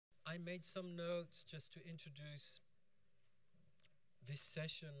I made some notes just to introduce this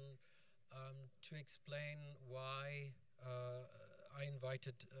session, to explain why I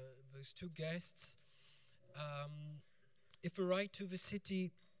invited those two guests. If a right to the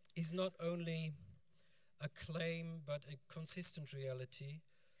city is not only a claim but a consistent reality,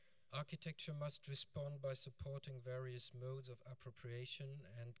 architecture must respond by supporting various modes of appropriation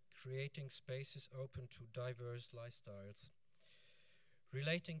and creating spaces open to diverse lifestyles.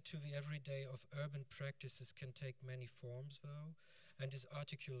 Relating to the everyday of urban practices can take many forms, though, and is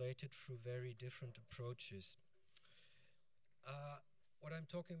articulated through very different approaches. What I'm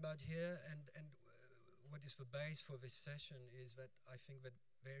talking about here and what is the base for this session is that I think that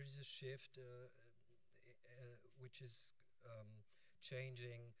there is a shift which is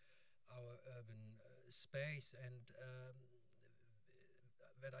changing our urban space, and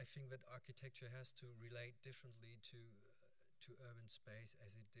that I think that architecture has to relate differently to urban space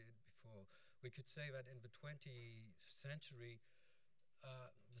as it did before. We could say that in the 20th century,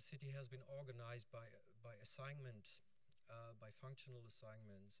 the city has been organized by assignment, by functional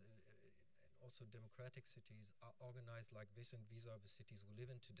assignments, and also democratic cities are organized like this, and these are the cities we live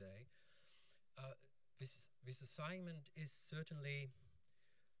in today. This assignment is certainly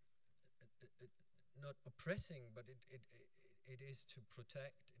not oppressing, but it is to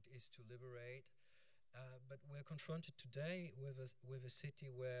protect, it is to liberate. But we're confronted today with a city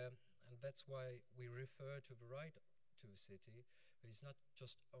where, and that's why we refer to the right to a city, but it's not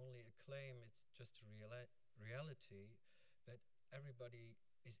just only a claim, it's just a reality that everybody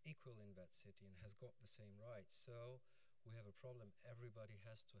is equal in that city and has got the same rights. So we have a problem. Everybody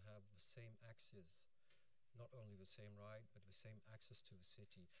has to have the same access, not only the same right, but the same access to the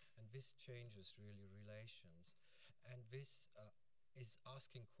city. And this changes really relations. And this is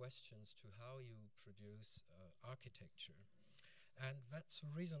asking questions to how you produce architecture. And that's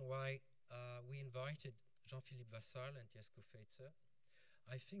the reason why we invited Jean-Philippe Vassal and Jesko Feitzer.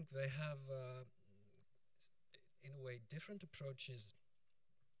 I think they have, in a way, different approaches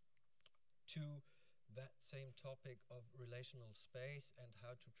to that same topic of relational space and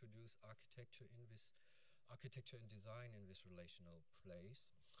how to produce architecture in this, architecture and design in this relational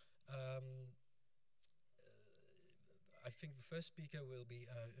place. I think the first speaker will be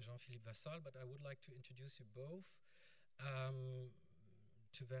Jean-Philippe Vassal, but I would like to introduce you both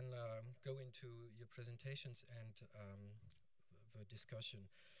to then go into your presentations and the discussion.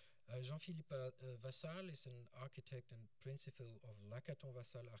 Jean-Philippe Vassal is an architect and principal of Lacaton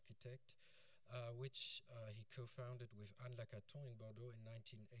Vassal Architect, which he co-founded with Anne Lacaton in Bordeaux in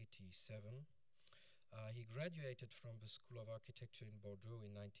 1987. He graduated from the School of Architecture in Bordeaux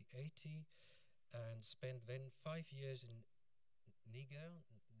in 1980 and spent then 5 years in Niger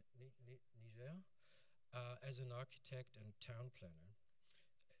as an architect and town planner.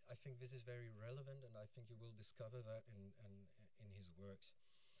 I think this is very relevant, and I think you will discover that in his works.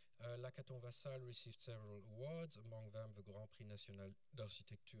 Lacaton Vassal received several awards, among them the Grand Prix National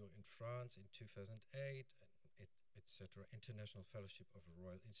d'Architecture in France in 2008, etc., International Fellowship of the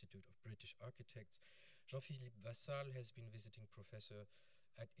Royal Institute of British Architects. Jean-Philippe Vassal has been visiting professor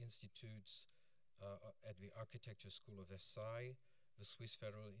at institutes at the Architecture School of Versailles, the Swiss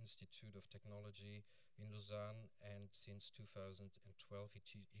Federal Institute of Technology in Lausanne, and since 2012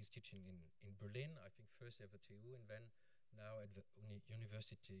 he's teaching in Berlin, I think first at the TU, and then now at the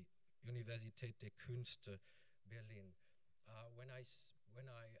Universität der Künste Berlin. When I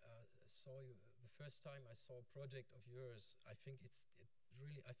saw you the first time, I saw a project of yours. I think it's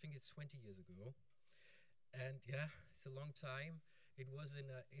 20 years ago, and yeah, it's a long time. It was an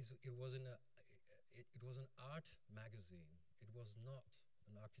art magazine. It was not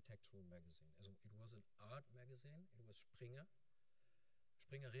an architectural magazine. It was an art magazine. It was Springerin.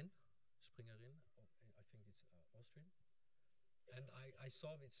 I think it's Austrian. And I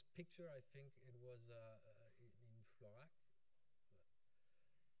saw this picture. I think it was in Florac,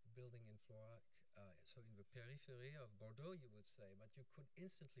 building in Florac, so in the periphery of Bordeaux, you would say. But you could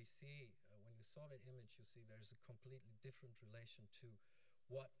instantly see, when you saw that image, you see there's a completely different relation to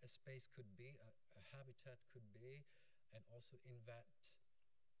what a space could be, a habitat could be, and also in that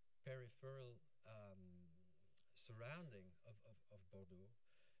peripheral surrounding of Bordeaux,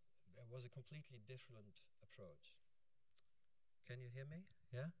 there was a completely different approach. Can you hear me?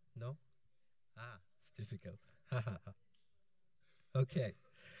 Yeah? No? Ah, it's difficult. Okay.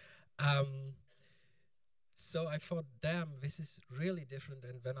 So I thought, damn, this is really different.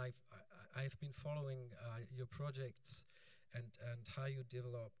 And then I've been following your projects and how you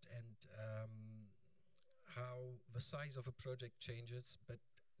developed and how the size of a project changes, but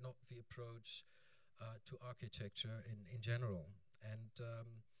not the approach to architecture in general. And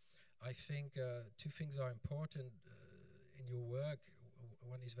I think two things are important in your work.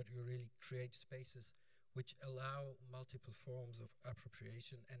 One is that you really create spaces which allow multiple forms of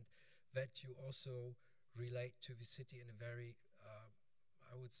appropriation, and that you also relate to the city in a very,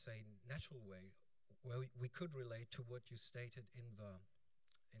 I would say, natural way, where we could relate to what you stated in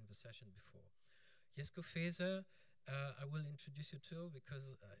the session before. Jesko Feser, I will introduce you to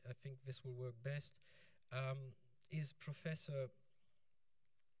because I think this will work best, is professor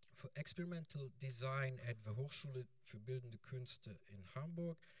for experimental design at the Hochschule für Bildende Künste in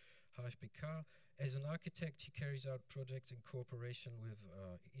Hamburg, HafenCity. As an architect, he carries out projects in cooperation with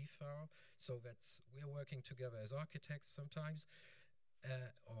IFAO, so that's we're working together as architects sometimes,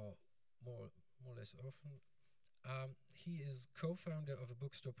 or more or less often. He is co-founder of a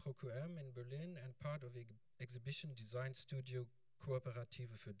bookstore ProQM in Berlin and part of the exhibition design studio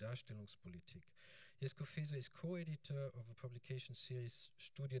Kooperative für Darstellungspolitik. Jesko Feser is co-editor of a publication series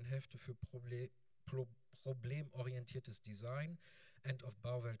Studienhefte für problemorientiertes Design and of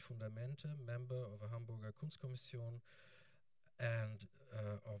Bauweltfundamente, member of a Hamburger Kunstkommission and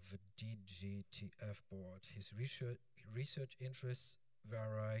of the DGTF board. His research interests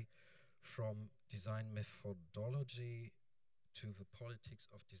vary from design methodology to the politics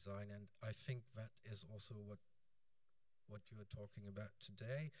of design, and I think that is also what you are talking about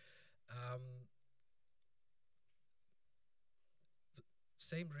today.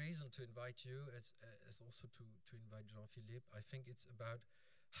 The same reason to invite you as also to invite Jean-Philippe. I think it's about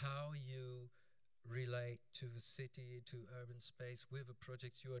how you relate to the city, to urban space with the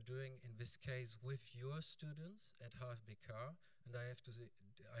projects you are doing, in this case with your students at HafenCity. And I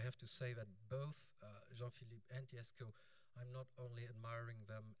have to say that both Jean-Philippe and Jesko, I'm not only admiring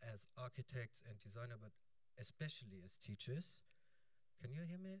them as architects and designer, but especially as teachers. Can you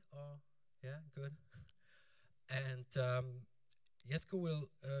hear me? Oh, yeah, good. And Jesko will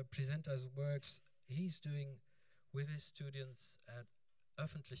present us works he's doing with his students at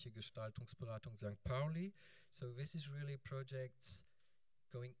Öffentliche Gestaltungsberatung St. Pauli. So this is really projects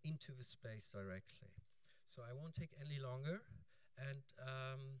going into the space directly. So I won't take any longer, and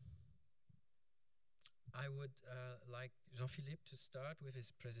I would like Jean-Philippe to start with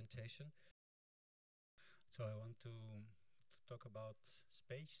his presentation. So I want to talk about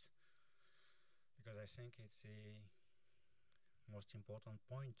space, because I think it's the most important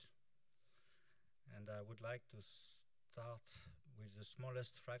point. And I would like to start with the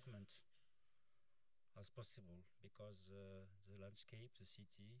smallest fragment as possible, because the landscape, the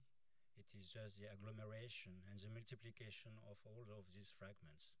city, it is just the agglomeration and the multiplication of all of these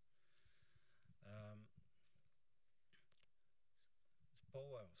fragments. The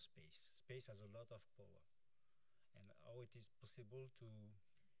power of space. Space has a lot of power. And how it is possible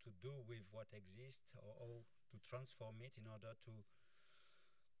to do with what exists, or to transform it in order to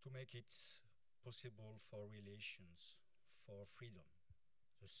make it possible for relations, for freedom.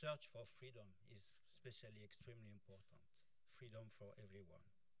 The search for freedom is especially extremely important. Freedom for everyone.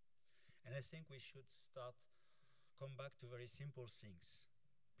 And I think we should come back to very simple things.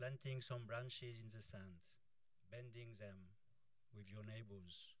 Planting some branches in the sand, bending them with your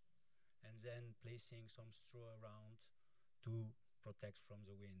neighbors, and then placing some straw around to protect from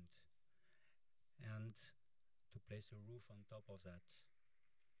the wind, and to place a roof on top of that.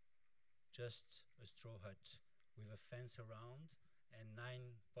 Just a straw hut with a fence around and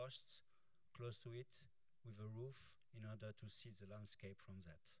 9 posts close to it with a roof in order to see the landscape from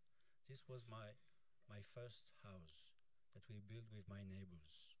that. This was my first house that we built with my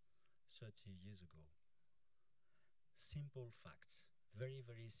neighbors 30 years ago. Simple facts, very,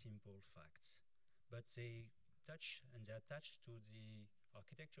 very simple facts, but they attach to the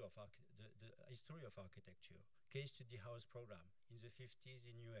architecture of the history of architecture. Case study house program in the 50s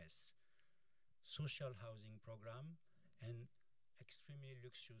in US, social housing program, and extremely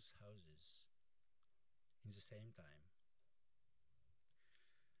luxurious houses in the same time.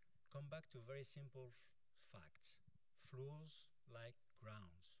 Come back to very simple facts. Floors like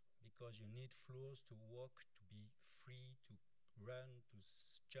grounds, because you need floors to walk, to be free, to run, to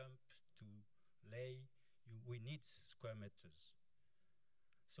jump, to lay. We need square meters.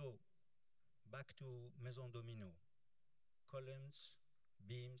 So, back to Maison Domino. Columns,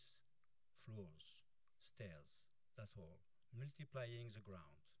 beams, floors, stairs, that's all. Multiplying the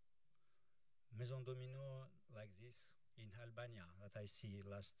ground. Maison Domino like this in Albania that I see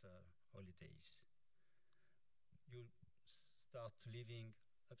last holidays. You start living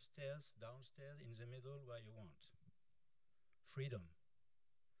upstairs, downstairs, in the middle, where you want. Freedom.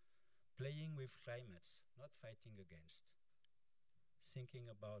 Playing with climates, not fighting against. Thinking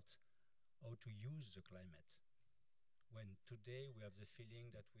about how to use the climate. when today we have the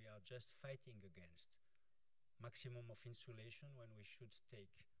feeling that we are just fighting against maximum of insulation when we should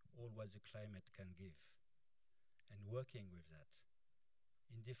take all what the climate can give, and working with that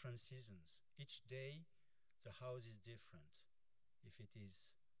in different seasons. Each day the house is different. If it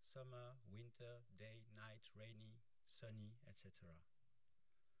is summer, winter, day, night, rainy, sunny, etc.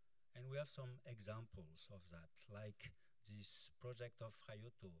 And we have some examples of that, like this project of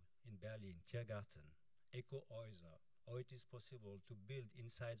Hayoto in Berlin, Tiergarten, Eco-Häuser, how it is possible to build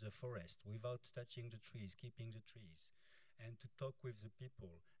inside the forest without touching the trees, keeping the trees, and to talk with the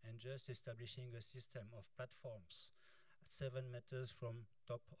people, and just establishing a system of platforms 7 meters from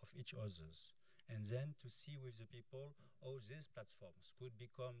top of each others, and then to see with the people how these platforms could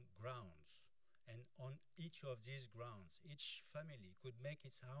become grounds. And on each of these grounds, each family could make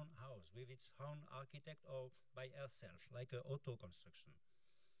its own house with its own architect or by herself, like an auto construction.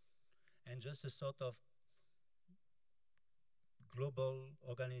 And just a sort of global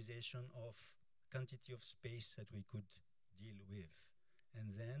organization of quantity of space that we could deal with.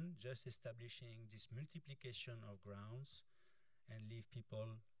 And then just establishing this multiplication of grounds and leave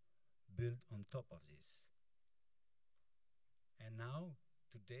people build on top of this. And now,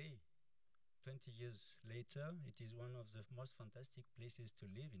 today, 20 years later, it is one of the most fantastic places to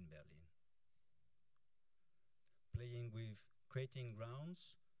live in Berlin. Playing with creating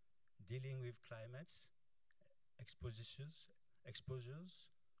grounds, dealing with climates, exposures,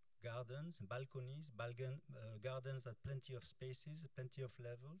 gardens, balconies, gardens at plenty of spaces, plenty of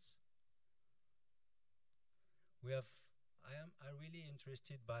levels. I'm really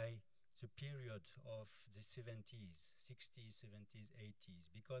interested by the period of the 70s, 60s, 70s, 80s,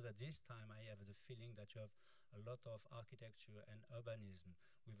 because at this time I have the feeling that you have a lot of architecture and urbanism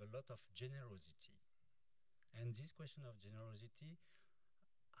with a lot of generosity. And this question of generosity,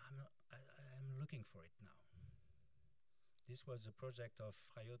 I'm looking for it now. This was a project of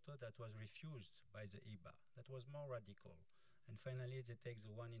Hayoto that was refused by the IBA, that was more radical. And finally they take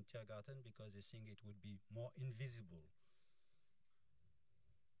the one in Tiergarten because they think it would be more invisible.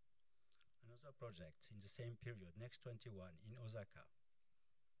 Another project in the same period, Next 21 in Osaka.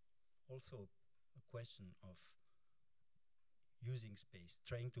 Also a question of using space,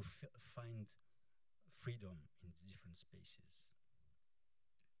 trying to find freedom in different spaces.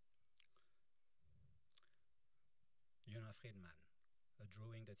 Jonas Friedman, a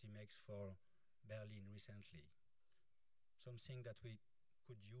drawing that he makes for Berlin recently. Something that we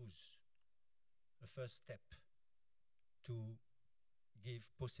could use, a first step to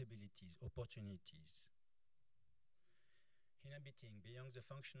give possibilities, opportunities. Inhabiting beyond the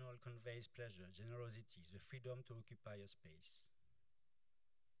functional conveys pleasure, generosity, the freedom to occupy a space.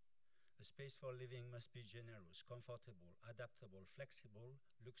 A space for living must be generous, comfortable, adaptable, flexible,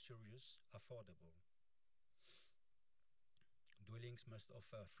 luxurious, affordable. Dwellings must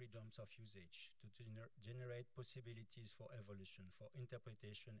offer freedoms of usage to generate possibilities for evolution, for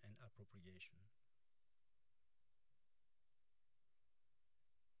interpretation and appropriation.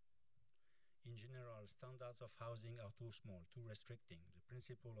 In general, standards of housing are too small, too restricting. The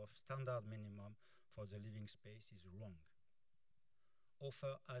principle of standard minimum for the living space is wrong.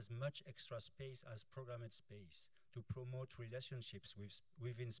 Offer as much extra space as programmed space to promote relationships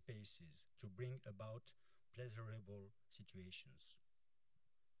within spaces, to bring about pleasurable situations.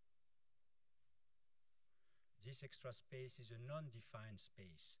 This extra space is a non-defined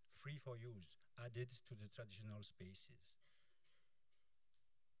space, free for use, added to the traditional spaces.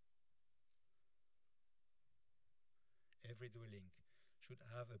 Every dwelling should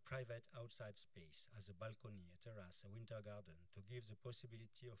have a private outside space, as a balcony, a terrace, a winter garden, to give the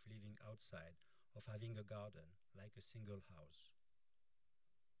possibility of living outside, of having a garden, like a single house.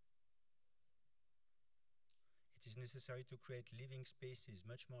 It is necessary to create living spaces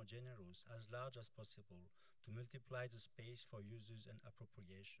much more generous, as large as possible, to multiply the space for uses and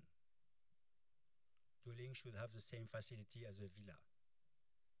appropriation. Dwelling should have the same facility as a villa.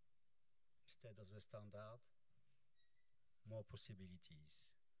 Instead of the standard, more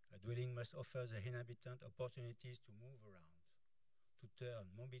possibilities. A dwelling must offer the inhabitant opportunities to move around, to turn,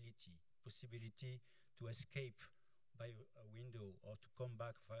 mobility, possibility to escape by a window or to come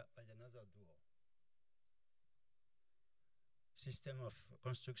back by another door. System of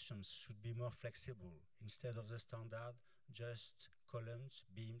constructions should be more flexible. Instead of the standard, just columns,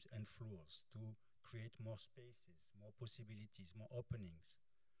 beams, and floors to create more spaces, more possibilities, more openings.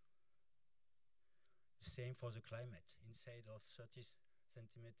 Same for the climate. Instead of 30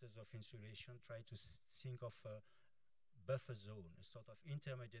 centimeters of insulation, try to think of a buffer zone, a sort of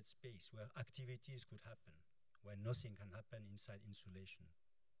intermediate space where activities could happen, where nothing can happen inside insulation.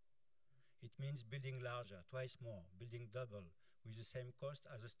 It means building larger, twice more, building double, with the same cost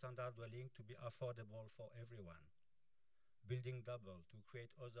as a standard dwelling to be affordable for everyone. Building double to create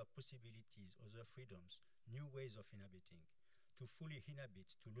other possibilities, other freedoms, new ways of inhabiting, to fully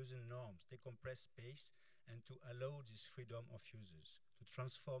inhabit, to loosen norms, decompress space, and to allow this freedom of users, to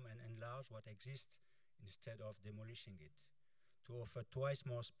transform and enlarge what exists instead of demolishing it, to offer twice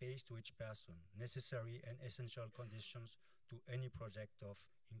more space to each person, necessary and essential conditions to any project of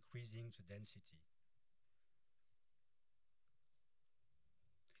increasing the density.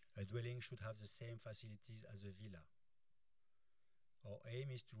 A dwelling should have the same facilities as a villa. Our aim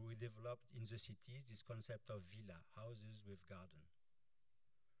is to redevelop in the cities this concept of villa, houses with garden.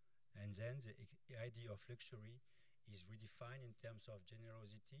 And then the idea of luxury is redefined in terms of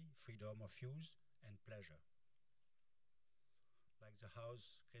generosity, freedom of use, and pleasure. Like the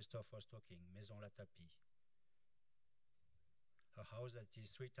house Christophe was talking, Maison La Tapie. A house that is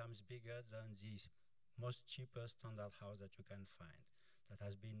 3 times bigger than the most cheapest standard house that you can find. That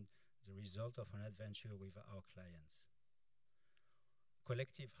has been the result of an adventure with our clients.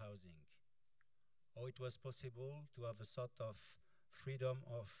 Collective housing. How it was possible to have a sort of freedom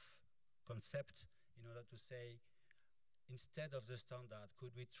of concept in order to say, instead of the standard,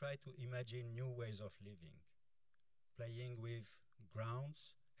 could we try to imagine new ways of living, playing with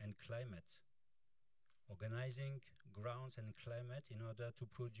grounds and climate, organizing grounds and climate in order to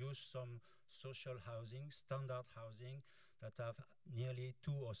produce some social housing, standard housing, that have nearly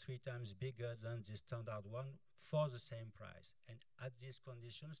 2 or 3 times bigger than the standard one for the same price. And at these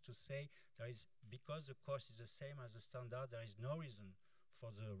conditions to say there is, because the cost is the same as the standard, there is no reason for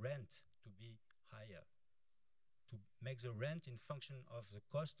the rent to be higher. To make the rent in function of the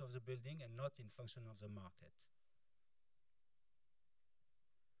cost of the building and not in function of the market.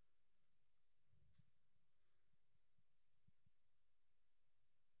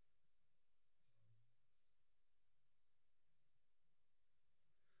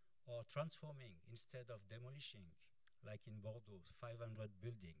 Or transforming instead of demolishing, like in Bordeaux, 500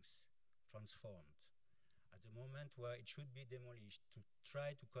 buildings transformed. At the moment where it should be demolished, to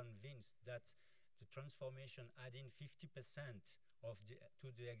try to convince that the transformation adding 50% to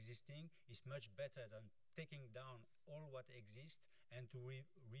the existing is much better than taking down all what exists and to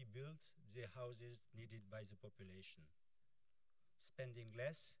rebuild the houses needed by the population. Spending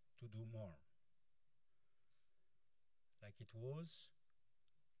less to do more. Like it was,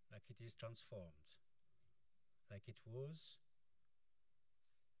 like it is transformed, like it was,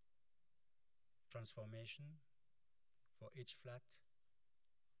 transformation for each flat,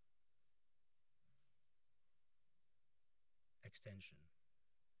 extension.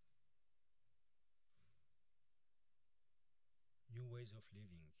 New ways of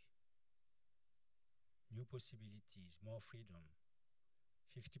living, new possibilities, more freedom,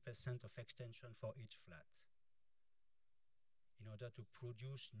 50% of extension for each flat, in order to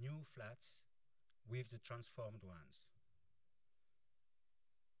produce new flats with the transformed ones.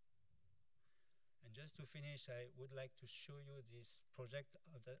 And just to finish, I would like to show you this project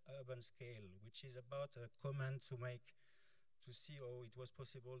at the urban scale, which is about a comment to make to see how it was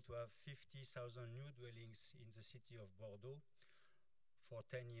possible to have 50,000 new dwellings in the city of Bordeaux for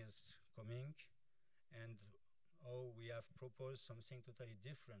 10 years coming, and how we have proposed something totally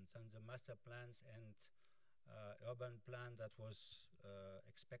different than the master plans and urban plan that was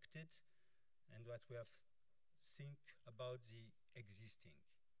expected, and what we have think about the existing.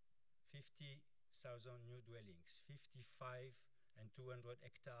 50,000 new dwellings, 55 and 200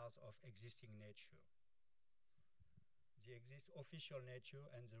 hectares of existing nature. The official nature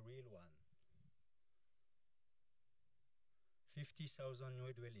and the real one. 50,000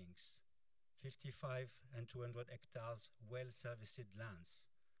 new dwellings, 55 and 200 hectares well-serviced lands.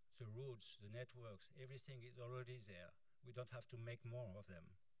 The roads, the networks, everything is already there. We don't have to make more of them.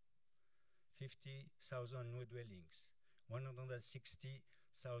 50,000 new dwellings,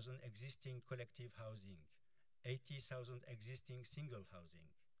 160,000 existing collective housing, 80,000 existing single housing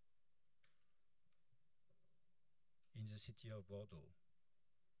in the city of Bordeaux.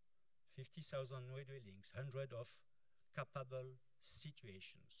 50,000 new dwellings, 100 of capable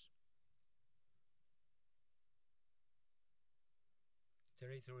situations.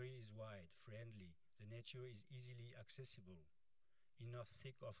 Territory is wide, friendly, the nature is easily accessible, enough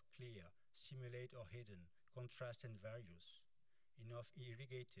thick or clear, simulate or hidden, contrast and various, enough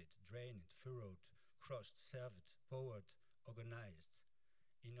irrigated, drained, furrowed, crossed, served, powered, organized,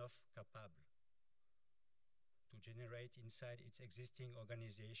 enough capable to generate inside its existing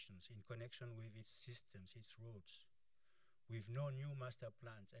organizations in connection with its systems, its roads, with no new master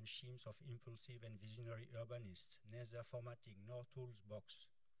plans and schemes of impulsive and visionary urbanists, neither formatting nor tools box,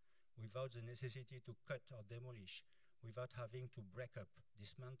 without the necessity to cut or demolish, without having to break up,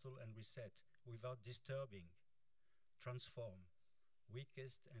 dismantle and reset, without disturbing, transform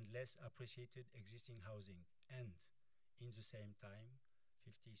weakest and less appreciated existing housing, and in the same time,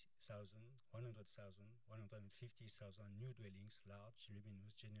 50,000, 100,000, 150,000 new dwellings, large,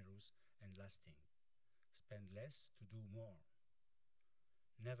 luminous, generous, and lasting. Spend less to do more.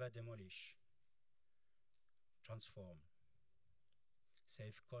 Never demolish. Transform.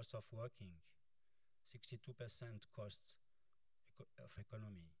 Save cost of working. 62% cost of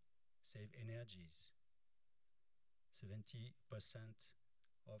economy. Save energies. 70%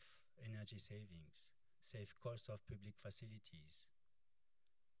 of energy savings. Save cost of public facilities.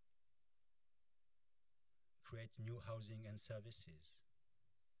 Create new housing and services.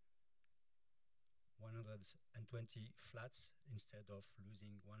 120 flats instead of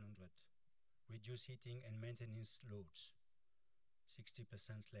losing 100. Reduce heating and maintenance loads. 60%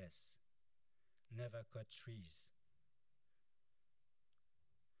 less. Never cut trees.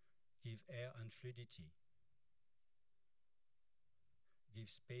 Give air and fluidity. Give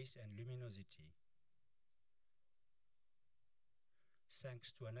space and luminosity.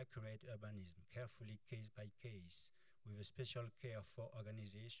 Thanks to an accurate urbanism, carefully case by case, with a special care for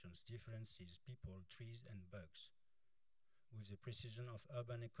organizations, differences, people, trees and bugs. With the precision of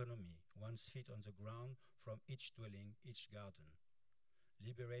urban economy, 1 feet on the ground from each dwelling, each garden.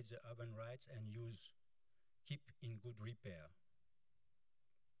 Liberate the urban rights and use, keep in good repair.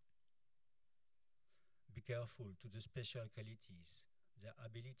 Be careful to the special qualities, their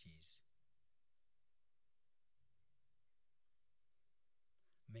abilities.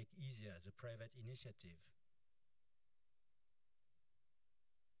 Make easier the private initiative.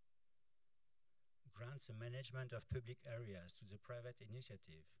 Grants the management of public areas to the private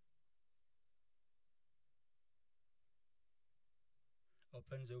initiative.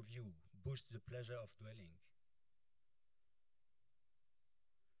 Open the view, boost the pleasure of dwelling.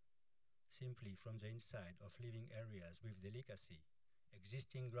 Simply from the inside of living areas with delicacy,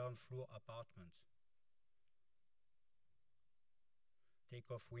 existing ground floor apartment. Take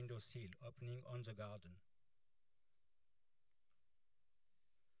off window sill, opening on the garden.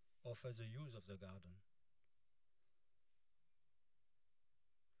 Offer the use of the garden.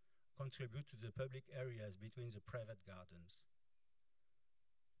 Contribute to the public areas between the private gardens.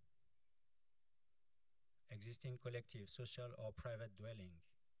 Existing collective, social or private dwelling.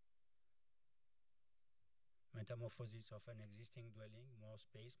 Metamorphosis of an existing dwelling, more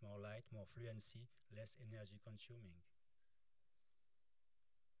space, more light, more fluency, less energy consuming.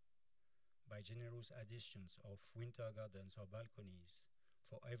 By generous additions of winter gardens or balconies,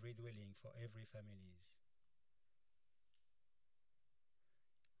 for every dwelling, for every families.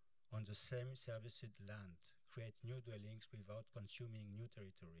 On the same serviced land, create new dwellings without consuming new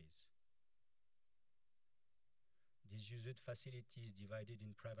territories. Disused facilities divided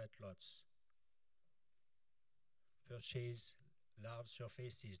in private lots. Purchase large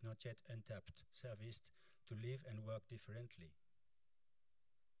surfaces not yet untapped, serviced to live and work differently.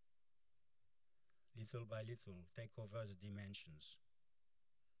 Little by little, take over the dimensions,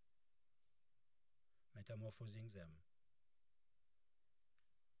 metamorphosing them,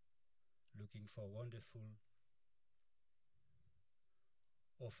 looking for wonderful,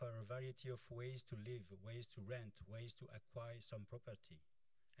 offer a variety of ways to live, ways to rent, ways to acquire some property,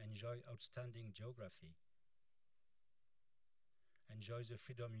 enjoy outstanding geography, enjoy the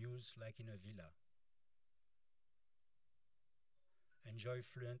freedom used like in a villa, enjoy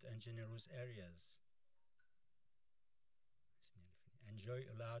fluent and generous areas, enjoy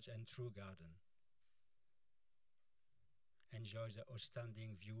a large and true garden, enjoy the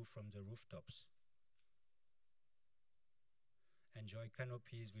outstanding view from the rooftops, enjoy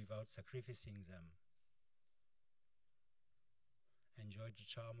canopies without sacrificing them, enjoy the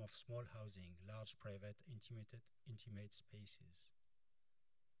charm of small housing, large private intimate spaces,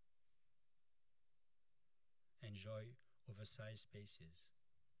 enjoy oversized spaces,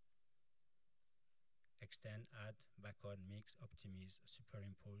 extend, add, back on, mix, optimize,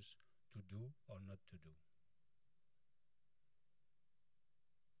 superimpose, to do or not to do.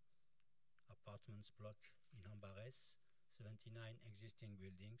 Apartments block in Hamburg, 79 existing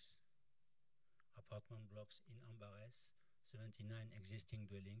buildings. Apartment blocks in Hamburg, 79 existing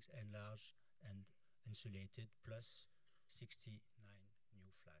dwellings, enlarged and insulated, plus 69 new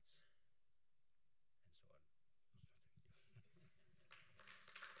flats, and so on.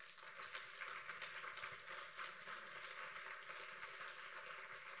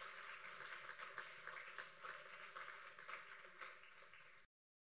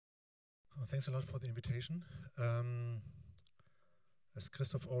 Thanks a lot for the invitation. As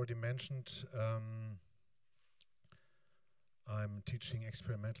Christoph already mentioned, I'm teaching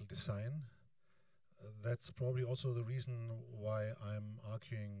experimental design. That's probably also the reason why I'm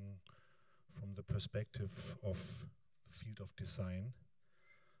arguing from the perspective of the field of design.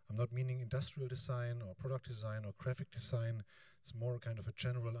 I'm not meaning industrial design or product design or graphic design. It's more kind of a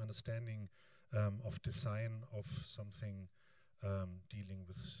general understanding of design of something dealing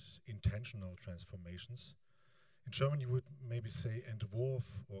with intentional transformations. In German you would maybe say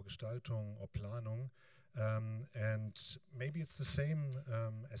Entwurf or Gestaltung or Planung, and maybe it's the same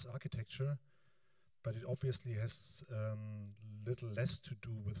as architecture, but it obviously has little less to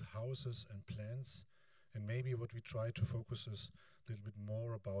do with houses and plans, and maybe what we try to focus is a little bit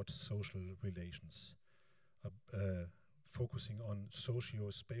more about social relations, focusing on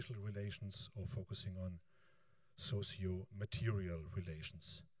socio-spatial relations or focusing on socio-material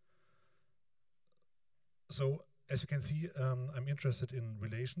relations. So, as you can see, I'm interested in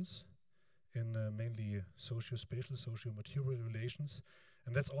relations, in mainly socio-spatial, socio-material relations.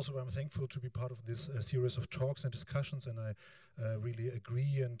 And that's also why I'm thankful to be part of this series of talks and discussions, and I really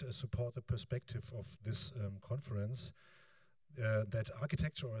agree and support the perspective of this conference, that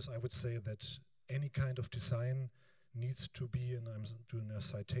architecture, or as I would say, that any kind of design needs to be, and I'm doing a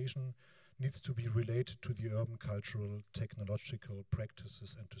citation, needs to be related to the urban cultural, technological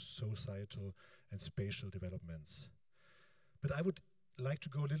practices and to societal and spatial developments. But I would like to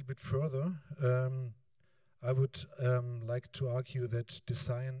go a little bit further. I would like to argue that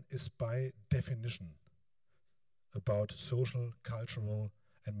design is by definition about social, cultural,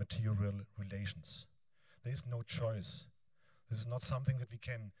 and material relations. There is no choice. This is not something that we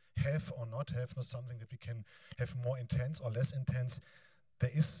can have or not have, not something that we can have more intense or less intense.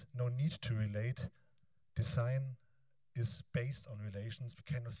 There is no need to relate. Design is based on relations. We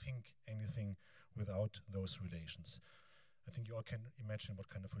cannot think anything without those relations. I think you all can imagine what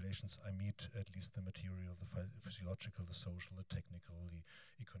kind of relations I meet, at least the material, the physiological, the social, the technical, the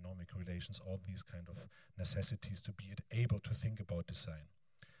economic relations, all these kind of necessities to be able to think about design.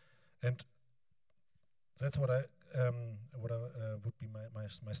 And that's what would be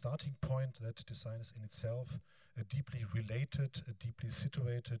my starting point, that design is in itself a deeply related, a deeply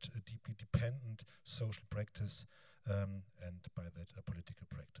situated, a deeply dependent social practice, and by that a political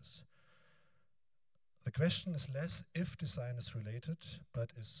practice. The question is less if design is related,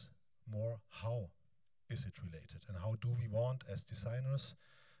 but is more how is it related, and how do we want as designers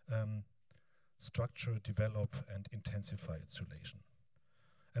structure, develop and intensify its relation.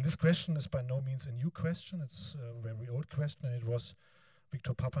 And this question is by no means a new question, it's a very old question, and it was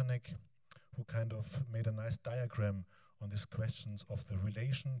Victor Papanek who kind of made a nice diagram on these questions of the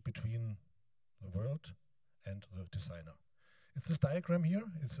relation between the world and the designer. It's this diagram here,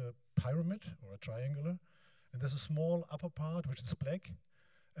 it's a pyramid or a triangular, and there's a small upper part which is black,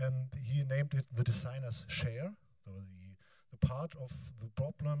 and he named it the designer's share, so the part of the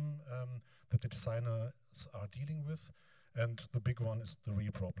problem that the designers are dealing with, and the big one is the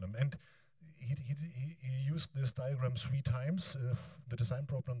real problem. And he used this diagram 3 times, the design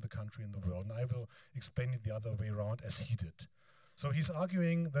problem, the country, and the world, and I will explain it the other way around as he did. So he's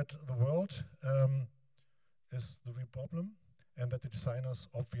arguing that the world is the real problem, and that the designers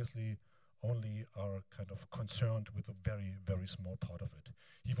obviously only are kind of concerned with a very, very small part of it.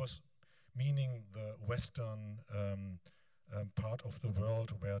 He was meaning the Western part of the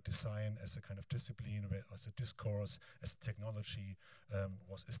world where design as a kind of discipline, where as a discourse, as technology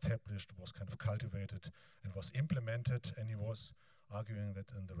was established, was kind of cultivated and was implemented, and he was arguing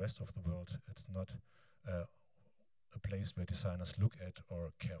that in the rest of the world it's not a place where designers look at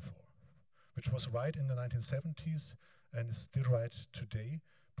or care for. Which was right in the 1970s and is still right today,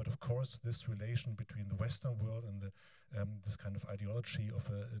 but of course this relation between the Western world and the, this kind of ideology of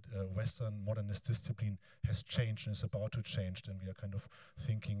a Western modernist discipline has changed and is about to change, and we are kind of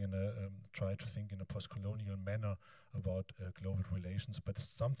thinking in a, trying to think in a post-colonial manner about global relations, but it's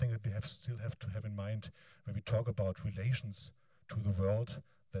something that we still have to have in mind when we talk about relations to the world,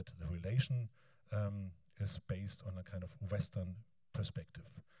 that the relation is based on a kind of Western perspective.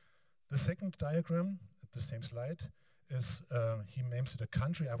 The second diagram, at the same slide, is, he names it a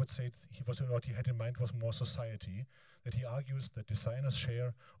country. I would say what he had in mind was more society, that he argues that designers'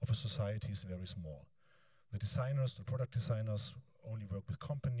 share of a society is very small. The designers, the product designers, only work with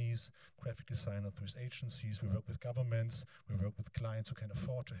companies, graphic designers with agencies, we work with governments, we work with clients who can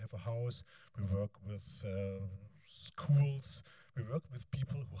afford to have a house, we work with schools, we work with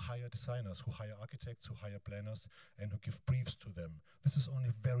people who hire designers, who hire architects, who hire planners, and who give briefs to them. This is only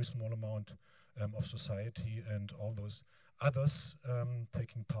a very small amount of society, and all those others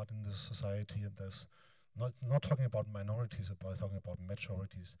taking part in the society, and there's not talking about minorities, but talking about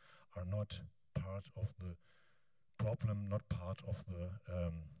majorities, are not part of the problem, not part of the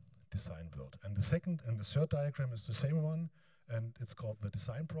design world. And the second and the third diagram is the same one, and it's called the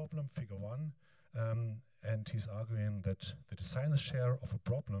design problem, figure 1. And he's arguing that the designer's share of a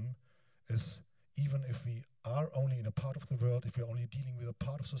problem is, even if we are only in a part of the world, if we're only dealing with a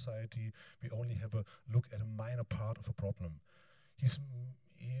part of society, we only have a look at a minor part of a problem.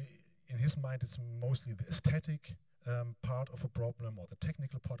 In his mind, it's mostly the aesthetic part of a problem, or the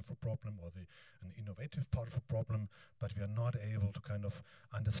technical part of a problem, or an innovative part of a problem, but we are not able to kind of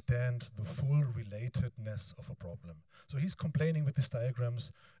understand the full relatedness of a problem. So he's complaining with these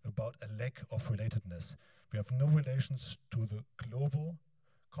diagrams about a lack of relatedness. We have no relations to the global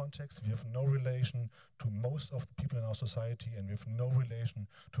context, we have no relation to most of the people in our society, and we have no relation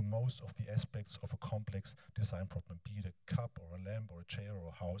to most of the aspects of a complex design problem, be it a cup or a lamp or a chair or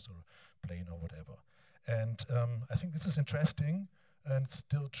a house or a plane or whatever. And I think this is interesting and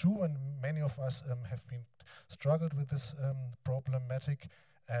still true, and many of us have been struggled with this problematic.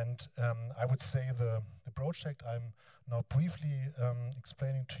 And I would say the project I'm now briefly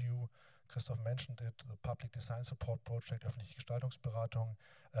explaining to you, Christoph mentioned it, the Public Design Support Project, Öffentliche Gestaltungsberatung,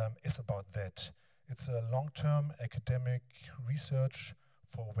 is about that. It's a long-term academic research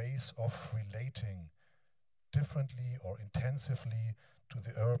for ways of relating differently or intensively to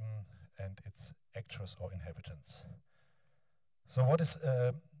the urban and its actors or inhabitants. So what is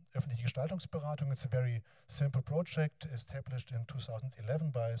Öffentliche Gestaltungsberatung? It's a very simple project established in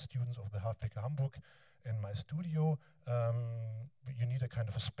 2011 by students of the Hamburg in my studio. You need a kind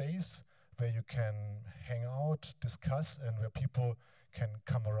of a space where you can hang out, discuss, and where people can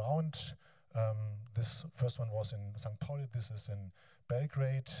come around. This first one was in St. Pauli, this is in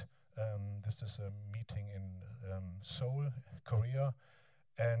Belgrade, this is a meeting in Seoul, Korea,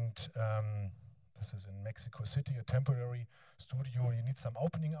 and this is in Mexico City, a temporary studio. You need some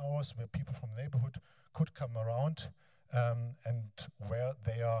opening hours where people from the neighborhood could come around and where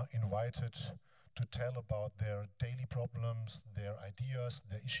they are invited to tell about their daily problems, their ideas,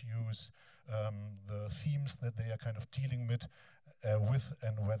 their issues, the themes that they are kind of dealing with,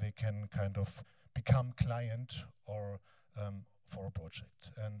 and where they can kind of become client or for a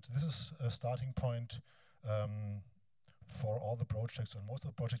project. And this is a starting point for all the projects, or most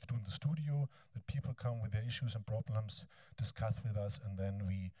of the projects we do in the studio, that people come with their issues and problems, discuss with us, and then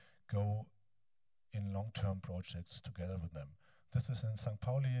we go in long-term projects together with them. This is in St.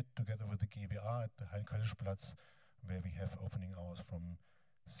 Pauli, together with the GWA at the Heinrich-Köllisch-Platz, where we have opening hours from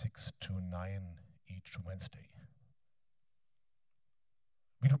 6 to 9 each Wednesday.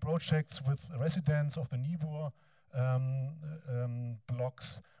 We do projects with residents of the Niebuhr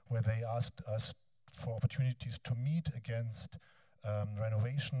blocks, where they asked us for opportunities to meet against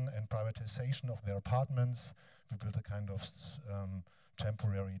renovation and privatization of their apartments. We built a kind of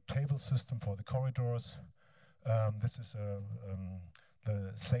temporary table system for the corridors. This is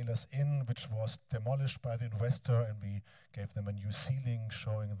the Sailors Inn, which was demolished by the investor, and we gave them a new ceiling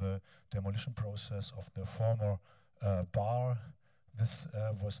showing the demolition process of the former bar. This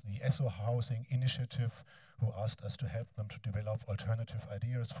was the ESSO Housing Initiative, who asked us to help them to develop alternative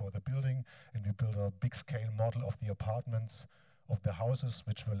ideas for the building, and we built a big-scale model of the apartments, of the houses,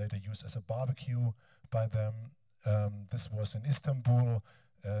 which were later used as a barbecue by them. This was in Istanbul,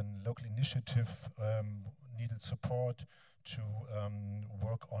 a local initiative needed support to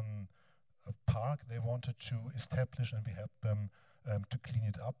work on a park they wanted to establish, and we helped them to clean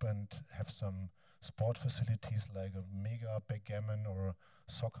it up and have some sport facilities like a mega backgammon or a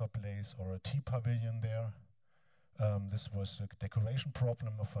soccer place or a tea pavilion there. This was a decoration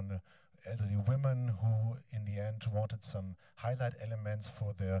problem of an elderly women who in the end wanted some highlight elements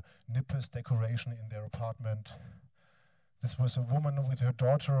for their nippers decoration in their apartment. This was a woman with her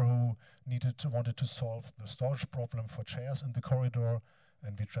daughter who wanted to solve the storage problem for chairs in the corridor,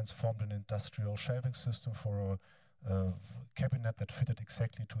 and we transformed an industrial shelving system for a cabinet that fitted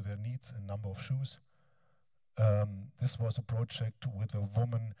exactly to their needs and number of shoes. This was a project with a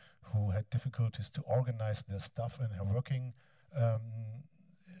woman who had difficulties to organize their stuff in her working,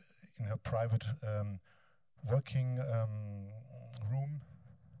 in her private working room.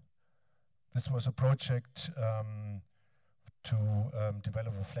 This was a project to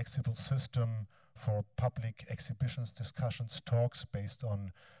develop a flexible system for public exhibitions, discussions, talks based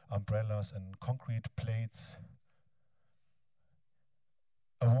on umbrellas and concrete plates.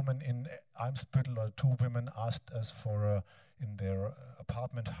 A woman in Eimsbüttel, or two women, asked us for, in their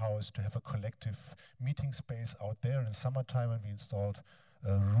apartment house, to have a collective meeting space out there in the summertime, and we installed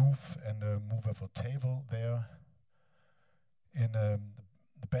a roof and a movable table there. In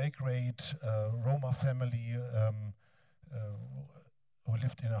the Belgrade Roma family who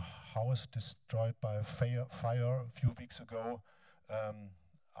lived in a house destroyed by a fire a few weeks ago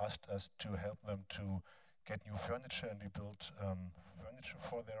asked us to help them to get new furniture, and we built furniture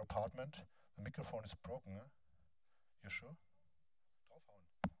for their apartment. The microphone is broken, huh? You sure?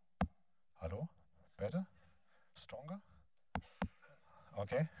 Draufhauen. Hello? Better? Stronger?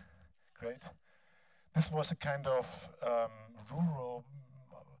 Okay, great. This was a kind of rural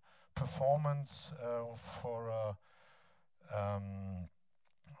performance for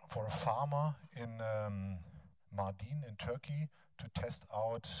a farmer in Mardin in Turkey to test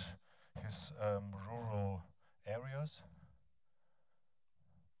out his rural areas.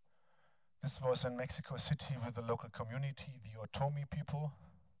 This was in Mexico City with the local community, the Otomi people,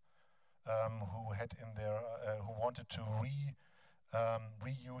 who had in their who wanted to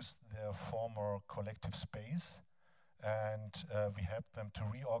reuse their former collective space, and we helped them to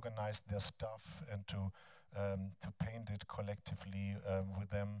reorganize their stuff and to paint it collectively with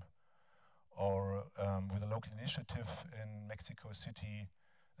them, or with a local initiative in Mexico City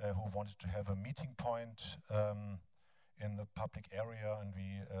who wanted to have a meeting point in the public area, and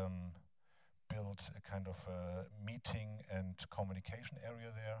we built a kind of meeting and communication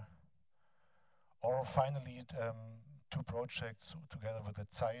area there. Or finally, two projects together with the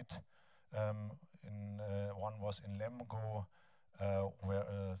Zeit. One was in Lemgo, where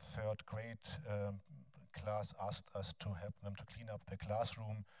a third grade class asked us to help them to clean up their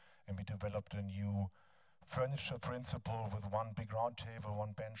classroom, and we developed a new furniture principle with one big round table,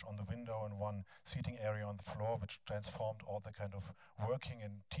 one bench on the window, and one seating area on the floor, which transformed all the kind of working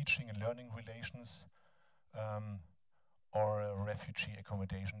and teaching and learning relations. Or a refugee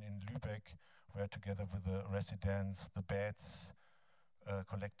accommodation in Lübeck, where together with the residents, the beds,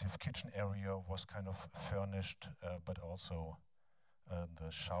 collective kitchen area was kind of furnished, but also the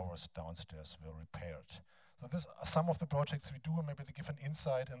showers downstairs were repaired. So these are some of the projects we do, and maybe to give an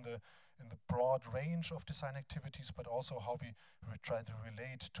insight in the broad range of design activities, but also how we try to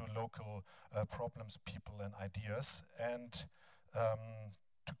relate to local problems, people, and ideas. And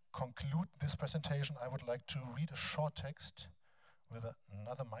to conclude this presentation, I would like to read a short text with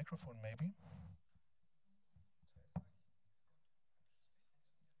another microphone, maybe.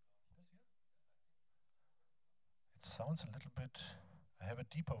 It sounds a little bit, I have a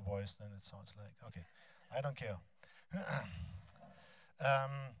deeper voice than it sounds like. Okay, I don't care.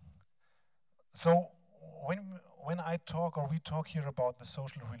 So when I talk, or we talk here about the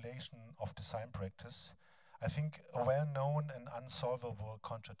social relation of design practice, I think a well-known and unsolvable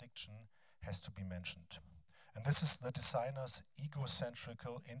contradiction has to be mentioned. And this is the designer's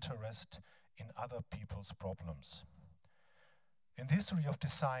egocentrical interest in other people's problems. In the history of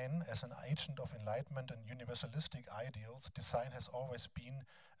design, as an agent of enlightenment and universalistic ideals, design has always been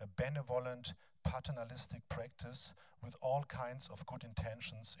a benevolent, paternalistic practice with all kinds of good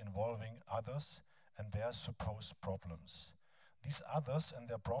intentions involving others and their supposed problems. These others and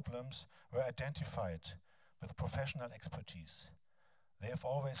their problems were identified with professional expertise. They have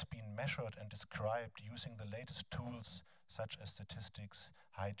always been measured and described using the latest tools such as statistics,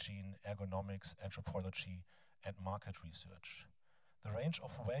 hygiene, ergonomics, anthropology, and market research. The range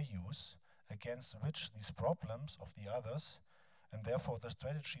of values against which these problems of the others, and therefore the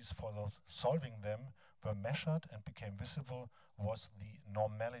strategies for solving them, were measured and became visible was the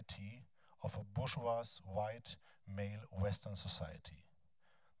normality of a bourgeois, white, male Western society.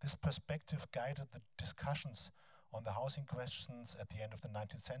 This perspective guided the discussions on the housing questions at the end of the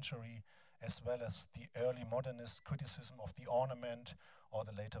 19th century, as well as the early modernist criticism of the ornament or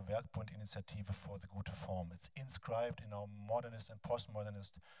the later Werkbund-Initiative for the gute Form. It's inscribed in our modernist and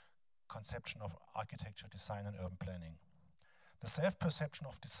postmodernist conception of architecture, design, and urban planning. The self-perception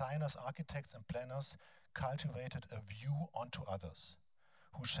of designers, architects, and planners cultivated a view onto others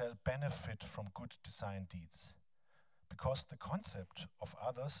who shall benefit from good design deeds. Because the concept of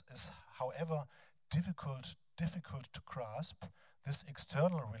others is, however, difficult to grasp, this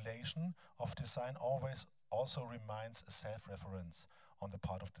external relation of design always also remains a self-reference on the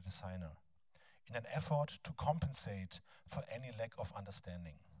part of the designer, in an effort to compensate for any lack of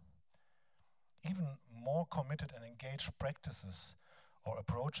understanding. Even more committed and engaged practices or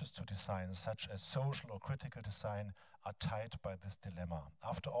approaches to design, such as social or critical design, are tied by this dilemma.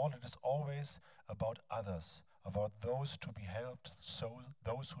 After all, it is always about others, about those to be helped, so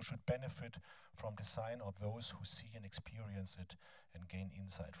those who should benefit from design or those who see and experience it and gain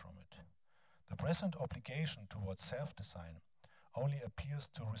insight from it. The present obligation towards self-design only appears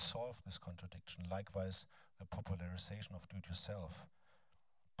to resolve this contradiction, likewise the popularization of do-it-yourself.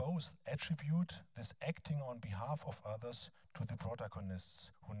 Both attribute this acting on behalf of others to the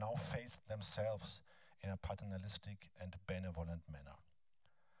protagonists who now face themselves in a paternalistic and benevolent manner.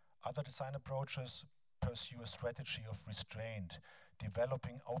 Other design approaches pursue a strategy of restraint,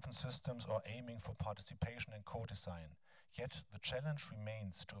 developing open systems or aiming for participation and co-design. Yet the challenge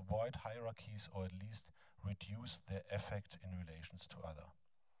remains to avoid hierarchies or at least reduce their effect in relations to others.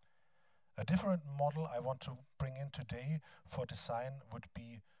 A different model I want to bring in today for design would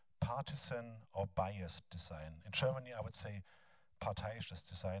be partisan or biased design. In Germany, I would say parteiisches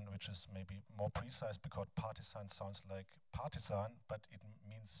design, which is maybe more precise because partisan sounds like partisan, but it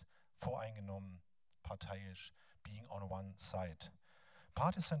means voreingenommen, parteiisch, being on one side.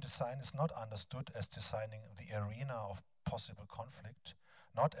 Partisan design is not understood as designing the arena of possible conflict,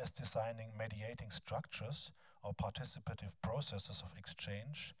 not as designing mediating structures or participative processes of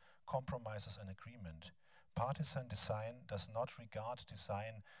exchange, compromises and agreement. Partisan design does not regard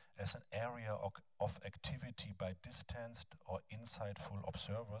design as an area of activity by distanced or insightful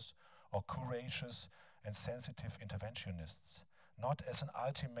observers or courageous and sensitive interventionists, not as an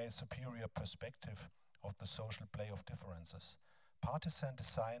ultimate superior perspective of the social play of differences. Partisan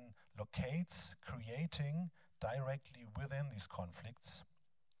design locates creating directly within these conflicts,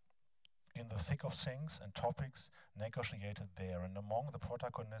 in the thick of things and topics negotiated there and among the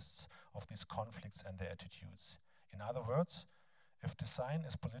protagonists of these conflicts and their attitudes. In other words, if design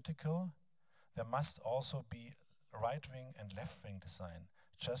is political, there must also be right-wing and left-wing design,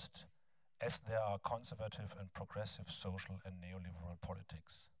 just as there are conservative and progressive social and neoliberal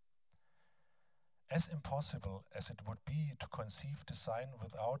politics. As impossible as it would be to conceive design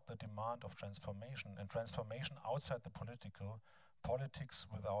without the demand of transformation and transformation outside the political, politics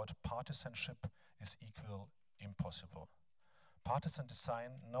without partisanship is equal impossible. Partisan design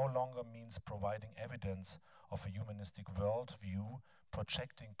no longer means providing evidence of a humanistic worldview,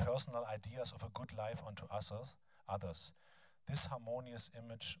 projecting personal ideas of a good life onto others. This harmonious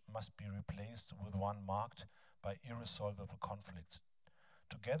image must be replaced with one marked by irresolvable conflicts.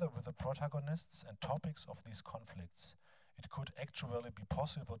 Together with the protagonists and topics of these conflicts, it could actually be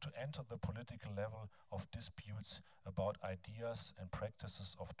possible to enter the political level of disputes about ideas and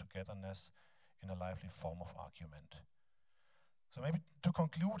practices of togetherness in a lively form of argument. So maybe to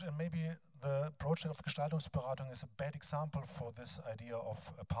conclude, and maybe the project of Gestaltungsberatung is a bad example for this idea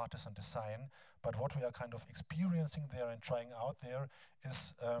of a partisan design, but what we are kind of experiencing there and trying out there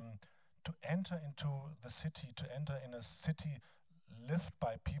is to enter into the city, to enter in a city lived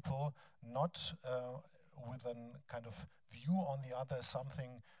by people, not with a kind of view on the other as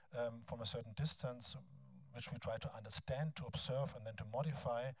something from a certain distance, which we try to understand, to observe, and then to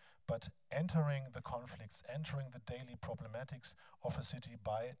modify, but entering the conflicts, entering the daily problematics of a city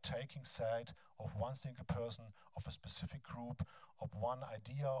by taking side of one single person, of a specific group, of one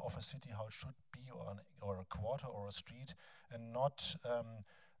idea of a city, how it should be, or a quarter or a street, and not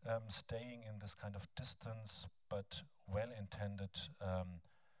staying in this kind of distance, but well-intended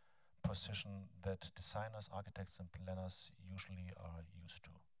position that designers, architects, and planners usually are used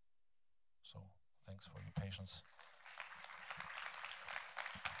to. So, thanks for your patience.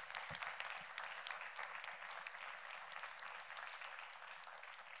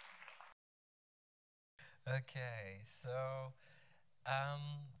 Okay, so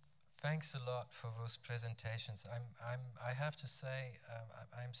thanks a lot for those presentations. I have to say,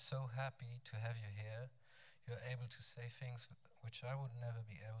 I'm so happy to have you here. You're able to say things which I would never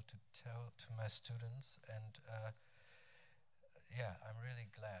be able to tell to my students, and yeah, I'm really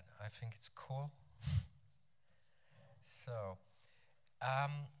glad. I think it's cool. So,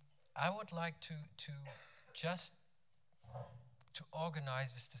 I would like to just to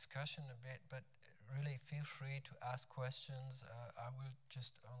organize this discussion a bit, but really feel free to ask questions. I will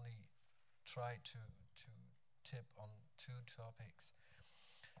just only try to tip on two topics.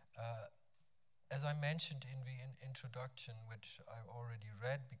 As I mentioned in the introduction, which I already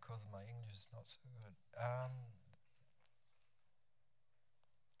read because my English is not so good,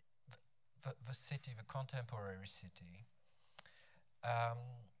 the city, the contemporary city.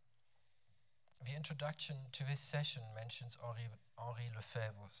 The introduction to this session mentions Henri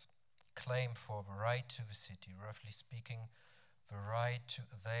Lefebvre's claim for the right to the city, roughly speaking, the right to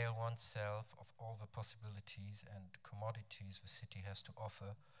avail oneself of all the possibilities and commodities the city has to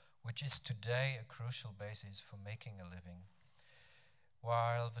offer, which is today a crucial basis for making a living.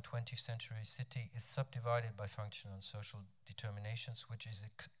 While the 20th century city is subdivided by functional and social determinations, which is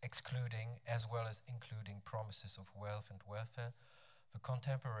excluding as well as including promises of wealth and welfare, the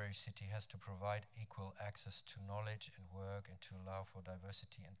contemporary city has to provide equal access to knowledge and work and to allow for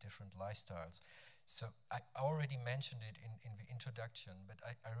diversity and different lifestyles. So I already mentioned it in the introduction, but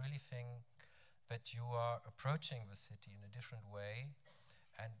I really think that you are approaching the city in a different way,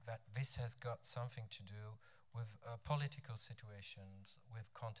 and that this has got something to do with political situations,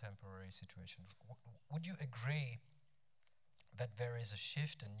 with contemporary situations. Would you agree that there is a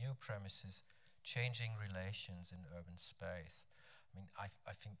shift in new premises, changing relations in urban space? I mean,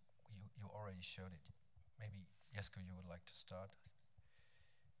 I think you already showed it. Maybe, Jesko, you would like to start?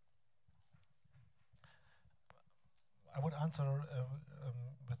 I would answer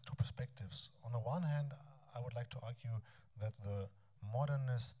with two perspectives. On the one hand, I would like to argue that the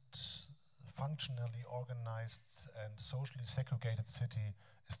modernist, functionally organized and socially segregated city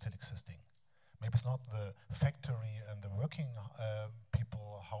is still existing. Maybe it's not the factory and the working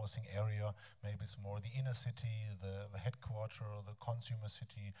people housing area, maybe it's more the inner city, the headquarter, the consumer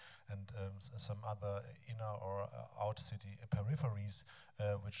city, and some other inner or out city peripheries,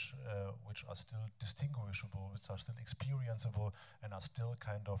 which are still distinguishable, which are still experienceable, and are still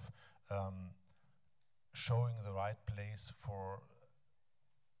kind of showing the right place for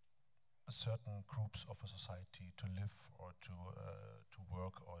certain groups of a society to live or to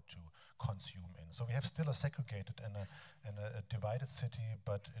work or to consume in. So we have still a segregated and a divided city,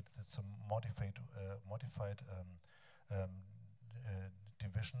 but it's a modified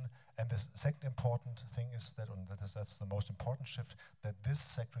division. And the second important thing is that, and that's the most important shift, that this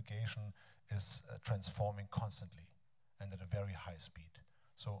segregation is transforming constantly and at a very high speed.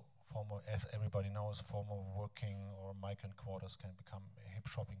 So as everybody knows, former working or migrant quarters can become hip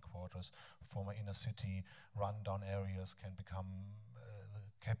shopping quarters. Former inner city rundown areas can become the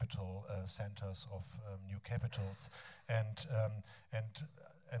capital centers of new capitals. And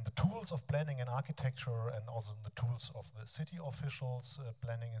the tools of planning and architecture, and also the tools of the city officials,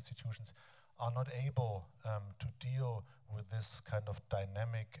 planning institutions, are not able to deal with this kind of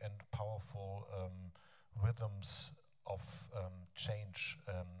dynamic and powerful rhythms of change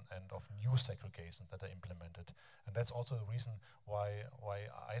and of new segregations that are implemented. And that's also the reason why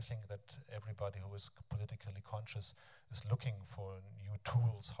I think that everybody who is politically conscious is looking for new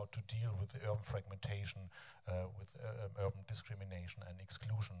tools how to deal with the urban fragmentation, with urban discrimination and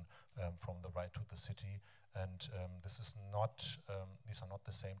exclusion from the right to the city. And these are not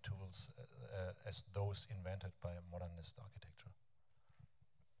the same tools as those invented by modernist architecture.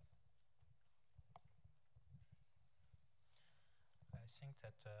 I think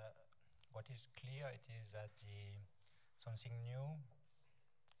that what is clear, it is that something new,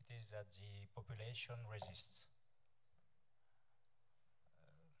 it is that the population resists.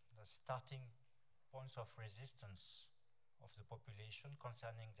 The starting points of resistance of the population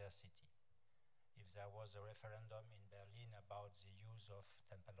concerning their city. If there was a referendum in Berlin about the use of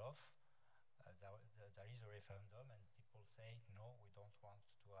temporal, there is a referendum and people say, no, we don't want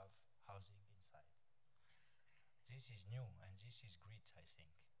to have housing inside. This is new, and this is great, I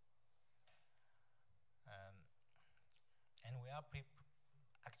think. And we are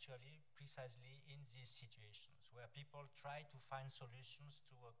actually precisely in these situations where people try to find solutions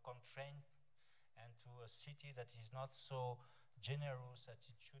to a constraint and to a city that is not so generous as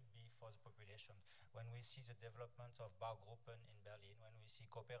it should be for the population. When we see the development of Baugruppen in Berlin, when we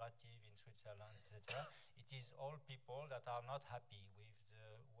see cooperative in Switzerland, etc., it is all people that are not happy with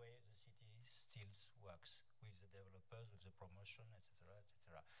the way the city still works, with the developers, with the promotion, etc.,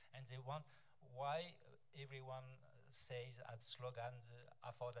 etc. And they want, why everyone says at slogan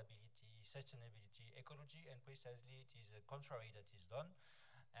affordability, sustainability, ecology, and precisely it is the contrary that is done,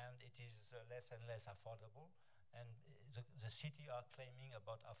 and it is less and less affordable, and the city are claiming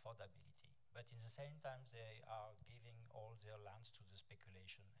about affordability. But in the same time, they are giving all their lands to the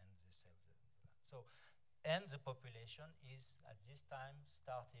speculation and they sell the land. So, and the population is at this time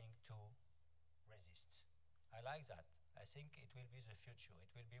starting to resist. I like that. I think it will be the future.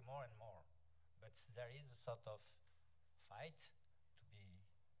 It will be more and more. But there is a sort of fight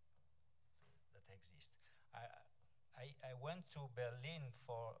that exists. I went to Berlin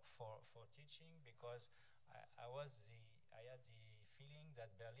for teaching because I had the feeling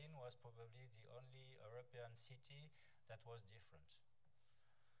that Berlin was probably the only European city that was different.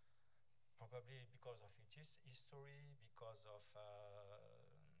 Probably because of its history, because of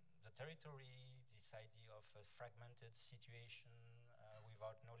the territory, this idea of a fragmented situation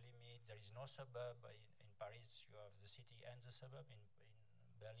without no limit. There is no suburb. In Paris, you have the city and the suburb. In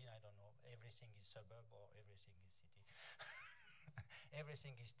Berlin, I don't know. Everything is suburb or everything is city.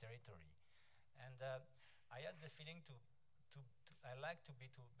 Everything is territory. And I had the feeling I like to be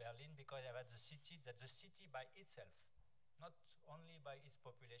to Berlin because I had the city by itself, not only by its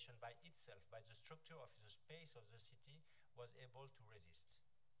population, by itself, by the structure of the space of the city, was able to resist.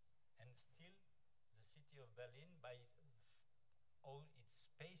 And still, city of Berlin, by all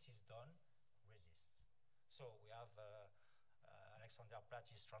its space is done, resists. So we have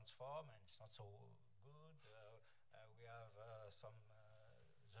Alexanderplatz is transformed and it's not so good. We have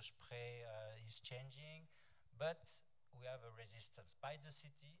the Spree is changing, but we have a resistance by the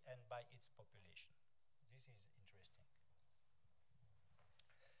city and by its population. This is interesting.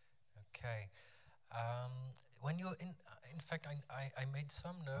 Okay. When you're in fact, I made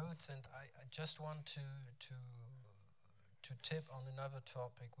some notes, and I just want to tip on another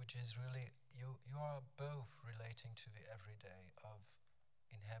topic, which is really you are both relating to the everyday of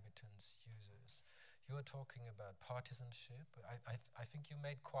inhabitants, users. You are talking about partisanship. I think you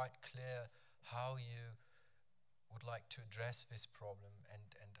made quite clear how you would like to address this problem, and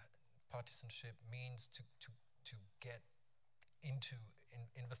partisanship means to get into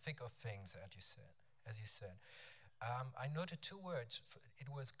in the thick of things, as you said. I noted two words. It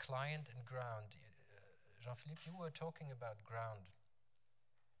was client and ground. Jean-Philippe, you were talking about ground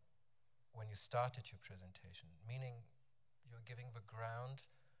when you started your presentation, meaning you're giving the ground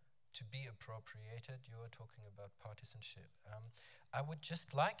to be appropriated. You were talking about partisanship. I would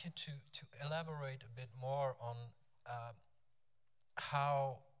just like you to elaborate a bit more on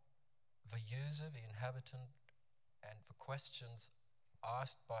how the user, the inhabitant, and the questions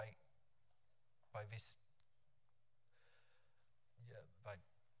asked by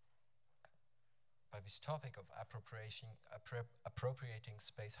this topic of appropriating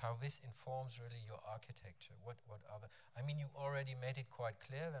space, how this informs really your architecture. What other? I mean, you already made it quite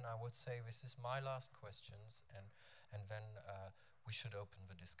clear, and I would say this is my last questions, and then we should open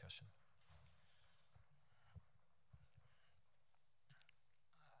the discussion.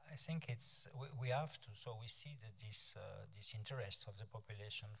 I think we have to. So we see that this interest of the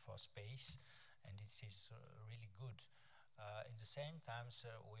population for space, and it is really good. In the same time,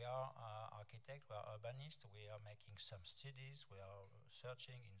 we are architects, we are urbanists, we are making some studies, we are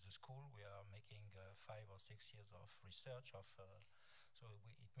searching in the school, we are making 5 or 6 years of research. So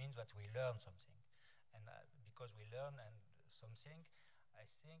it means that we learn something. And because we learn something, I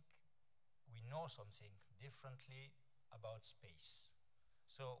think we know something differently about space.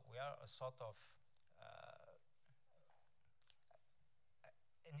 So we are a sort of,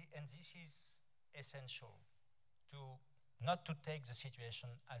 and this is essential not to take the situation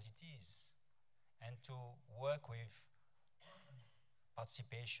as it is, and to work with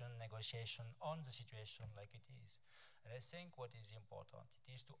participation, negotiation on the situation like it is. And I think what is important,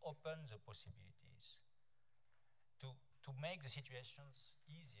 it is to open the possibilities, to make the situations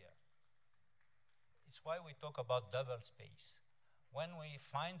easier. It's why we talk about double space. When we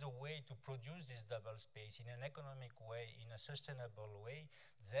find a way to produce this double space in an economic way, in a sustainable way,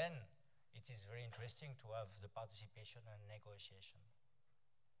 then it is very interesting to have the participation and negotiation,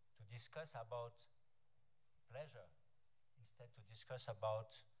 to discuss about pleasure instead to discuss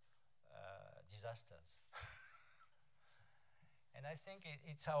about disasters. And I think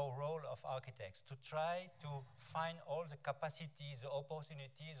it's our role of architects to try to find all the capacities, the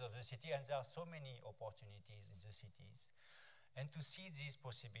opportunities of the city, and there are so many opportunities in the cities, and to see these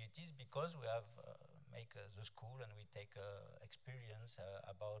possibilities, because we have make the school and we take experience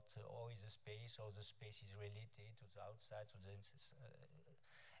about how is the space, how the space is related to the outside, to the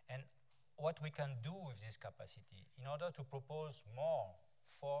and what we can do with this capacity in order to propose more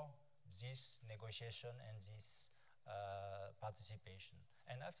for this negotiation and this participation.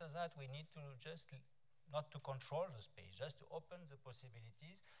 And after that, we need to just not to control the space, just to open the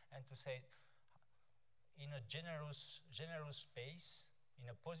possibilities and to say, in a generous space,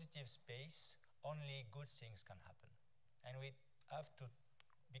 in a positive space, only good things can happen. And we have to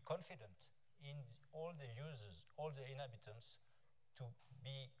be confident in all the users, all the inhabitants, to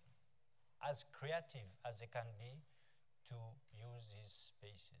be as creative as they can be to use these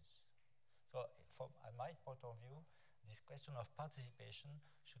spaces. So from my point of view, this question of participation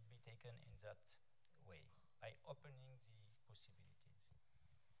should be taken in that way, by opening the possibilities.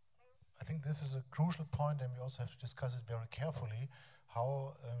 I think this is a crucial point, and we also have to discuss it very carefully.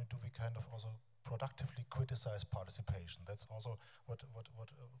 How do we kind of also productively criticize participation? That's also what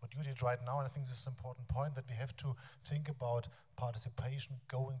you did right now, and I think this is an important point, that we have to think about participation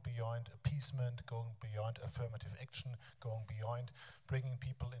going beyond appeasement, going beyond affirmative action, going beyond bringing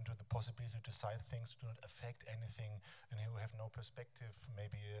people into the possibility to decide things do not affect anything and who have no perspective,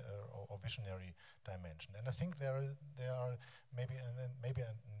 maybe or visionary dimension. And I think there are maybe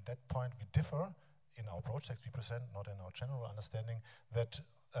in that point we differ in our projects we present, not in our general understanding, that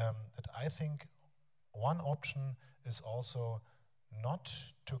I think one option is also not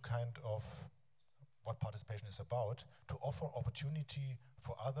to kind of what participation is about, to offer opportunity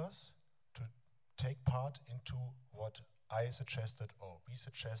for others to take part into what I suggested or we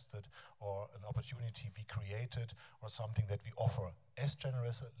suggested, or an opportunity we created, or something that we offer as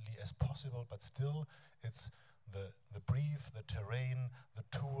generously as possible, but still it's the brief, the terrain,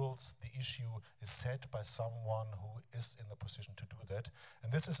 the tools, the issue is set by someone who is in the position to do that.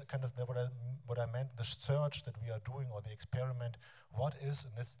 And this is kind of what I meant, the search that we are doing, or the experiment. What is,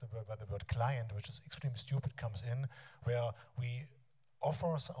 and this is where the word client, which is extremely stupid, comes in, where we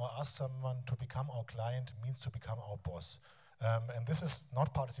offer or ask someone to become our client means to become our boss. And this is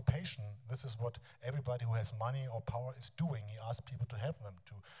not participation. This is what everybody who has money or power is doing. He asks people to help them,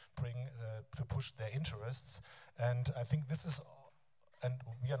 to bring, to push their interests. And I think this is, and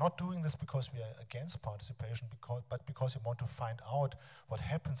we are not doing this because we are against participation, but because we want to find out what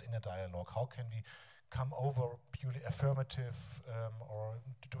happens in a dialogue. How can we come over purely affirmative, or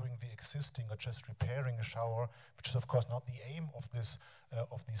doing the existing, or just repairing a shower, which is of course not the aim of this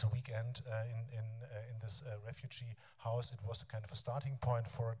weekend in this refugee house. It was a kind of a starting point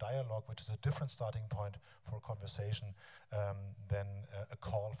for a dialogue, which is a different starting point for a conversation than a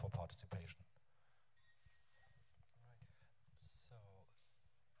call for participation. Right. So,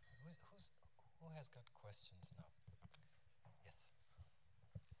 who has got questions now?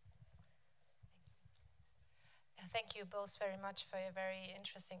 Thank you both very much for your very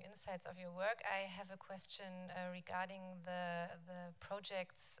interesting insights of your work. I have a question regarding the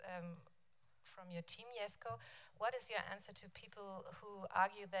projects from your team, Jesko. What is your answer to people who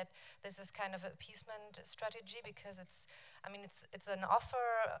argue that this is kind of an appeasement strategy, because it's an offer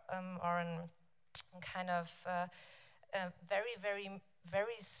or a kind of very, very,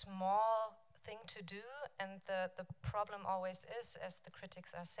 very small thing to do, and the problem always is, as the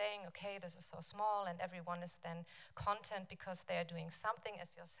critics are saying, okay, this is so small, and everyone is then content because they are doing something.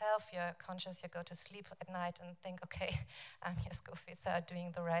 As yourself, you're conscious, you go to sleep at night and think, okay, Jesko are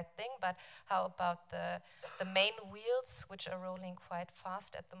doing the right thing, but how about the main wheels, which are rolling quite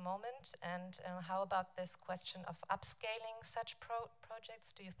fast at the moment, and how about this question of upscaling such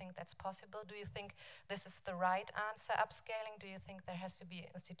projects? Do you think that's possible? Do you think this is the right answer, upscaling? Do you think there has to be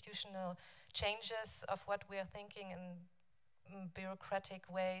institutional changes of what we are thinking in bureaucratic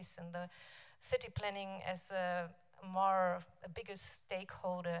ways, and the city planning as a bigger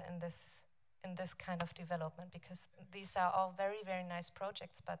stakeholder in this kind of development? Because these are all very, very nice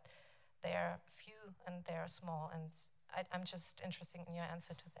projects, but they are few and they are small, and I'm just interested in your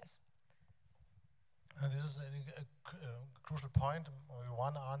answer to this. This is a crucial point.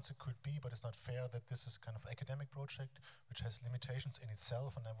 One answer could be, but it's not fair, that this is kind of academic project which has limitations in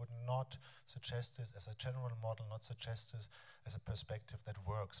itself, and I would not suggest this as a general model, not suggest this as a perspective that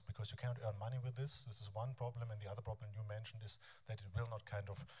works, because you cannot earn money with this. This is one problem, and the other problem you mentioned is that it will not kind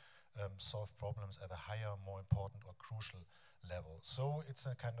of solve problems at a higher, more important or crucial level. So it's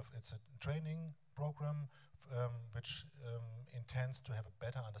a training program which intends to have a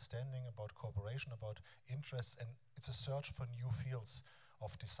better understanding about cooperation, about interests, and it's a search for new fields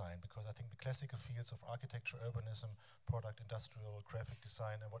of design, because I think the classical fields of architecture, urbanism, product, industrial, graphic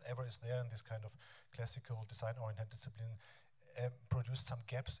design, and whatever is there in this kind of classical design-oriented discipline produce some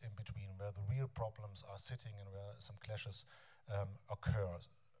gaps in between where the real problems are sitting and where some clashes occur.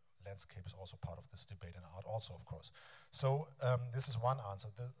 Landscape is also part of this debate, and art also, of course. So this is one answer.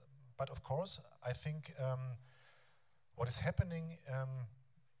 But of course, I think what is happening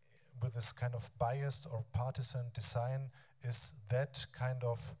with this kind of biased or partisan design is that kind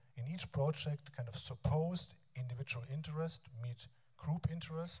of, in each project, kind of supposed individual interest meet group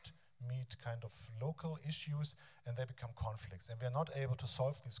interest, meet kind of local issues, and they become conflicts. And we are not able to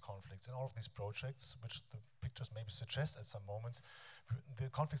solve these conflicts in all of these projects, which the pictures maybe suggest at some moments. The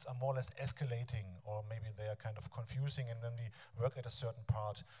conflicts are more or less escalating, or maybe they are kind of confusing, and then we work at a certain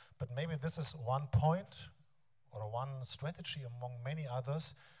part. But maybe this is one point, or one strategy among many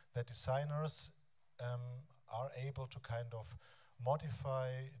others, that designers are able to kind of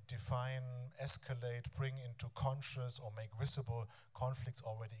modify, define, escalate, bring into conscious or make visible conflicts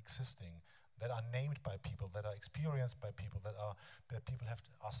already existing, that are named by people, that are experienced by people, that people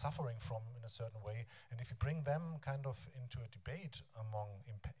are suffering from in a certain way. And if you bring them kind of into a debate among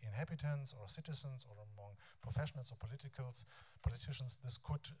inhabitants or citizens, or among professionals or politicians, this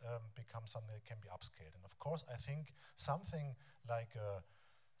could become something that can be upscaled. And of course, I think something like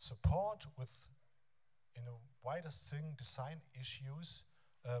support with, in a wider thing, design issues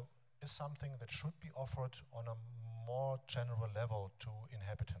is something that should be offered on a more general level to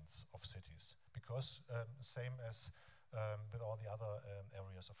inhabitants of cities, because same as with all the other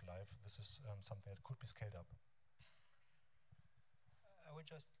areas of life, this is something that could be scaled up. I would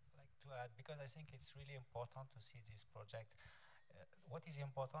just like to add, because I think it's really important to see this project. What is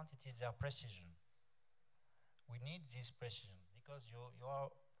important, it is their precision. we need this precision, because you are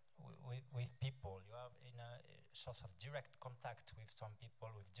with people, you are in a sort of direct contact with some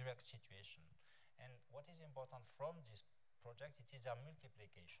people, with direct situation. And what is important from this project, it is a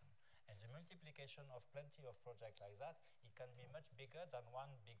multiplication. And the multiplication of plenty of projects like that, it can be much bigger than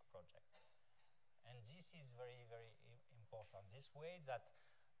one big project. And this is very, very important. This way that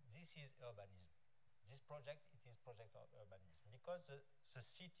this is urbanism. This project, it is project of urbanism, because the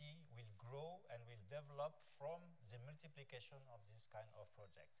city will grow and will develop from the multiplication of this kind of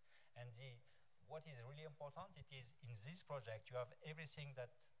project. And what is really important, it is in this project you have everything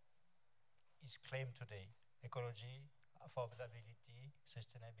that is claimed today: ecology, affordability,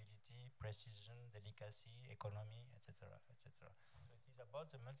 sustainability, precision, delicacy, economy, etc., etc. So it is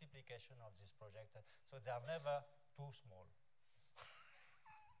about the multiplication of this project. So they are never too small.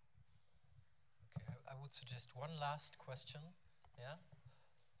 Okay, I would suggest one last question. Yeah,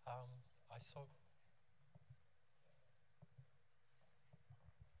 I saw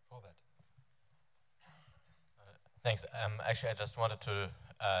Robert. Thanks. Actually, I just wanted to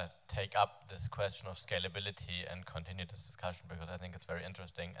take up this question of scalability and continue this discussion, because I think it's very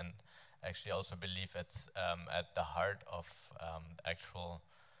interesting, and actually also believe it's at the heart of actual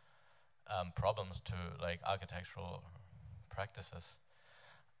problems to like architectural practices.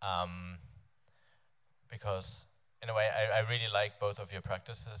 Because in a way, I really like both of your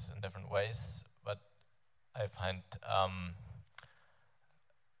practices in different ways, but I find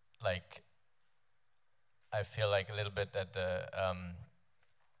like I feel like a little bit that the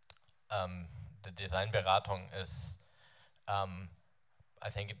Designberatung is, I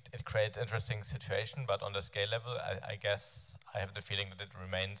think it creates interesting situation, but on the scale level, I guess I have the feeling that it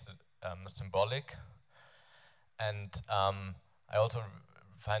remains symbolic. And I also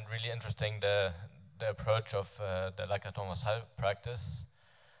find really interesting the approach of the Lacaton-Vassal practice,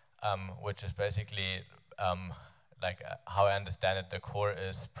 which is basically like how I understand it, the core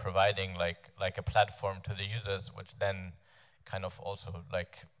is providing like a platform to the users, which then kind of also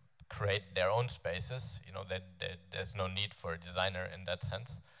like create their own spaces. You know, that there's no need for a designer in that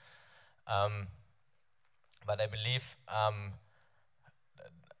sense. But I believe,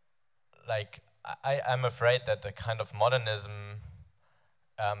 like I'm afraid that the kind of modernism,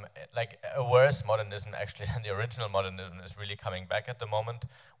 like a worse modernism actually than the original modernism, is really coming back at the moment,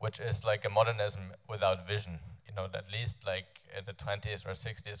 which is like a modernism without vision. You know, at least like in the 20s or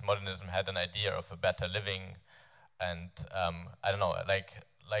 60s, modernism had an idea of a better living, and I don't know, like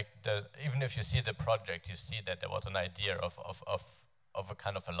even if you see the project, you see that there was an idea of a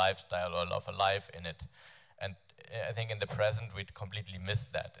kind of a lifestyle or of a life in it. And I think in the present we completely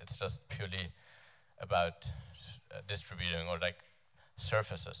missed that. It's just purely about distributing or like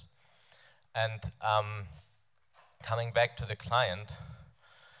surfaces. And coming back to the client,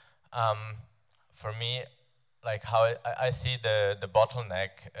 for me, like how I see the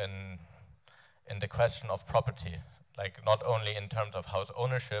bottleneck in the question of property, like not only in terms of house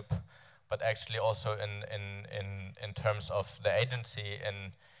ownership, but actually also in terms of the agency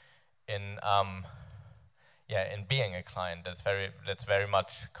in being a client. That's very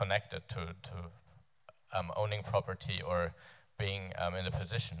much connected to owning property or being in the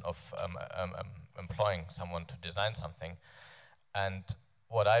position of employing someone to design something. And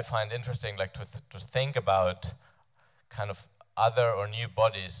what I find interesting, like to think about kind of other or new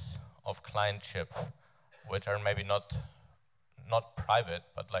bodies of clientship, which are maybe not private,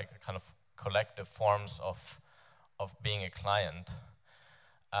 but like a kind of collective forms of being a client.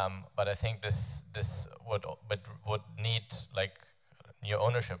 But I think this would need like new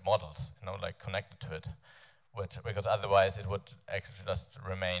ownership models, you know, like connected to it, because otherwise it would actually just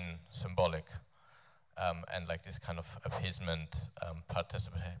remain symbolic and like this kind of appeasement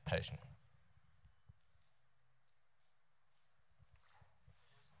participation.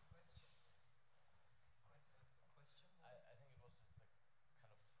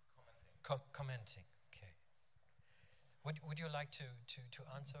 Commenting. Okay. Would you like to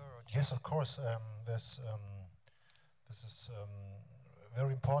answer? Or yes, of course. This is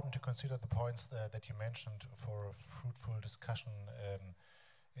very important to consider the points that you mentioned for a fruitful discussion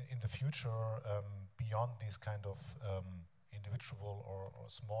in the future beyond these kind of individual or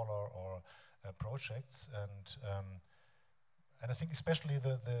smaller or projects. And I think especially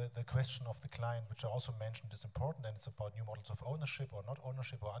the question of the client, which I also mentioned, is important, and it's about new models of ownership or not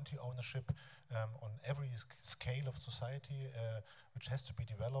ownership or anti-ownership on every scale of society, which has to be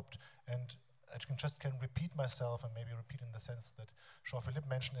developed. And can repeat myself, and maybe repeat in the sense that Jean-Philippe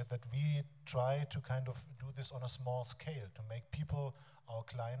mentioned it, that we try to kind of do this on a small scale, to make people our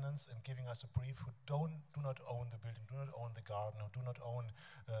clients and giving us a brief who do not own the building, do not own the garden, who do not own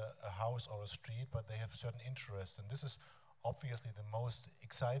a house or a street, but they have certain interests. And this is obviously the most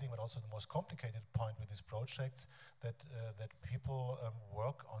exciting, but also the most complicated point with these projects, that people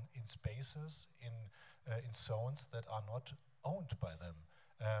work in spaces, in zones that are not owned by them.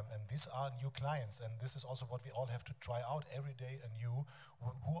 And these are new clients, and this is also what we all have to try out every day anew.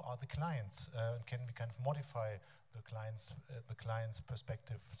 Who are the clients? Can we kind of modify the client's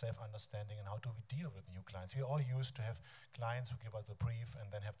perspective, self-understanding, and how do we deal with new clients? We are all used to have clients who give us a brief and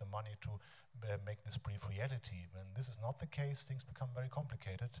then have the money to make this brief reality. When this is not the case, things become very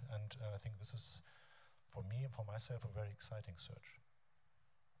complicated, and I think this is, for me and for myself, a very exciting search.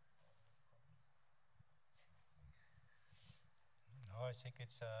 No, I think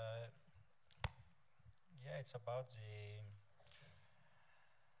it's it's about the.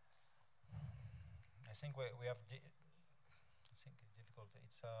 I think we have. I think it's difficult.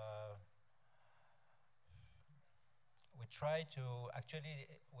 It's we try to actually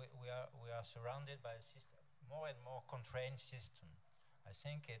we are surrounded by a system, more and more constrained system. I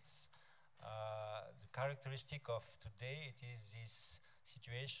think it's the characteristic of today. It is these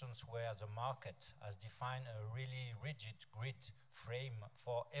situations where the market has defined a really rigid grid frame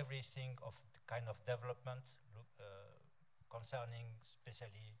for everything of the kind of development concerning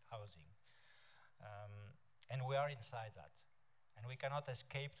especially housing. And we are inside that. And we cannot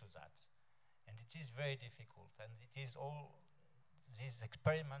escape to that. And it is very difficult. And it is all these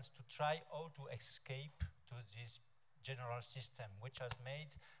experiments to try how to escape to this general system, which has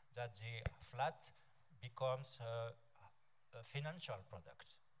made that the flat becomes a financial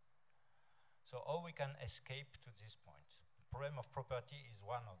product. So how we can escape to this point? The problem of property is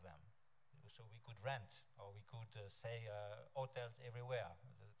one of them. So we could rent, or we could say hotels everywhere,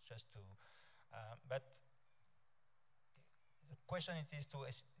 just to. But the question it is to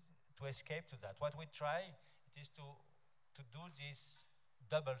escape to that. What we try it is to do this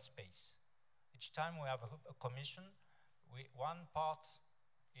double space. Each time we have a commission, one part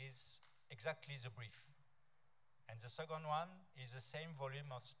is exactly the brief. And the second one is the same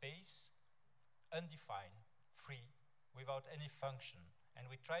volume of space, undefined, free, without any function. And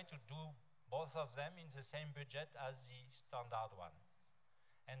we try to do both of them in the same budget as the standard one.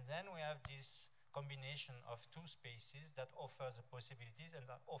 And then we have this combination of two spaces that offer the possibilities and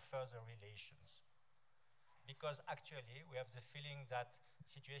that offer the relations. Because actually we have the feeling that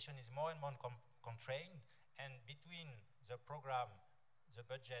situation is more and more constrained, and between the program, the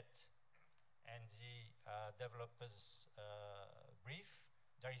budget, and the developer's brief,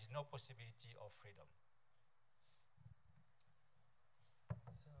 there is no possibility of freedom.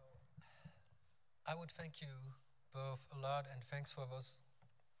 So, I would thank you both a lot, and thanks for those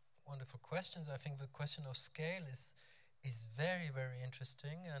wonderful questions. I think the question of scale is very, very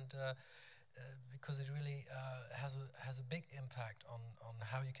interesting, and because it really has a big impact on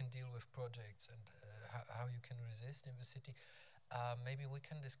how you can deal with projects and how you can resist in the city. Maybe we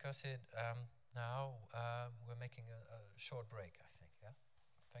can discuss it now. We're making a short break, I think. Yeah.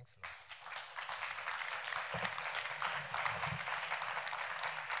 Thanks a lot.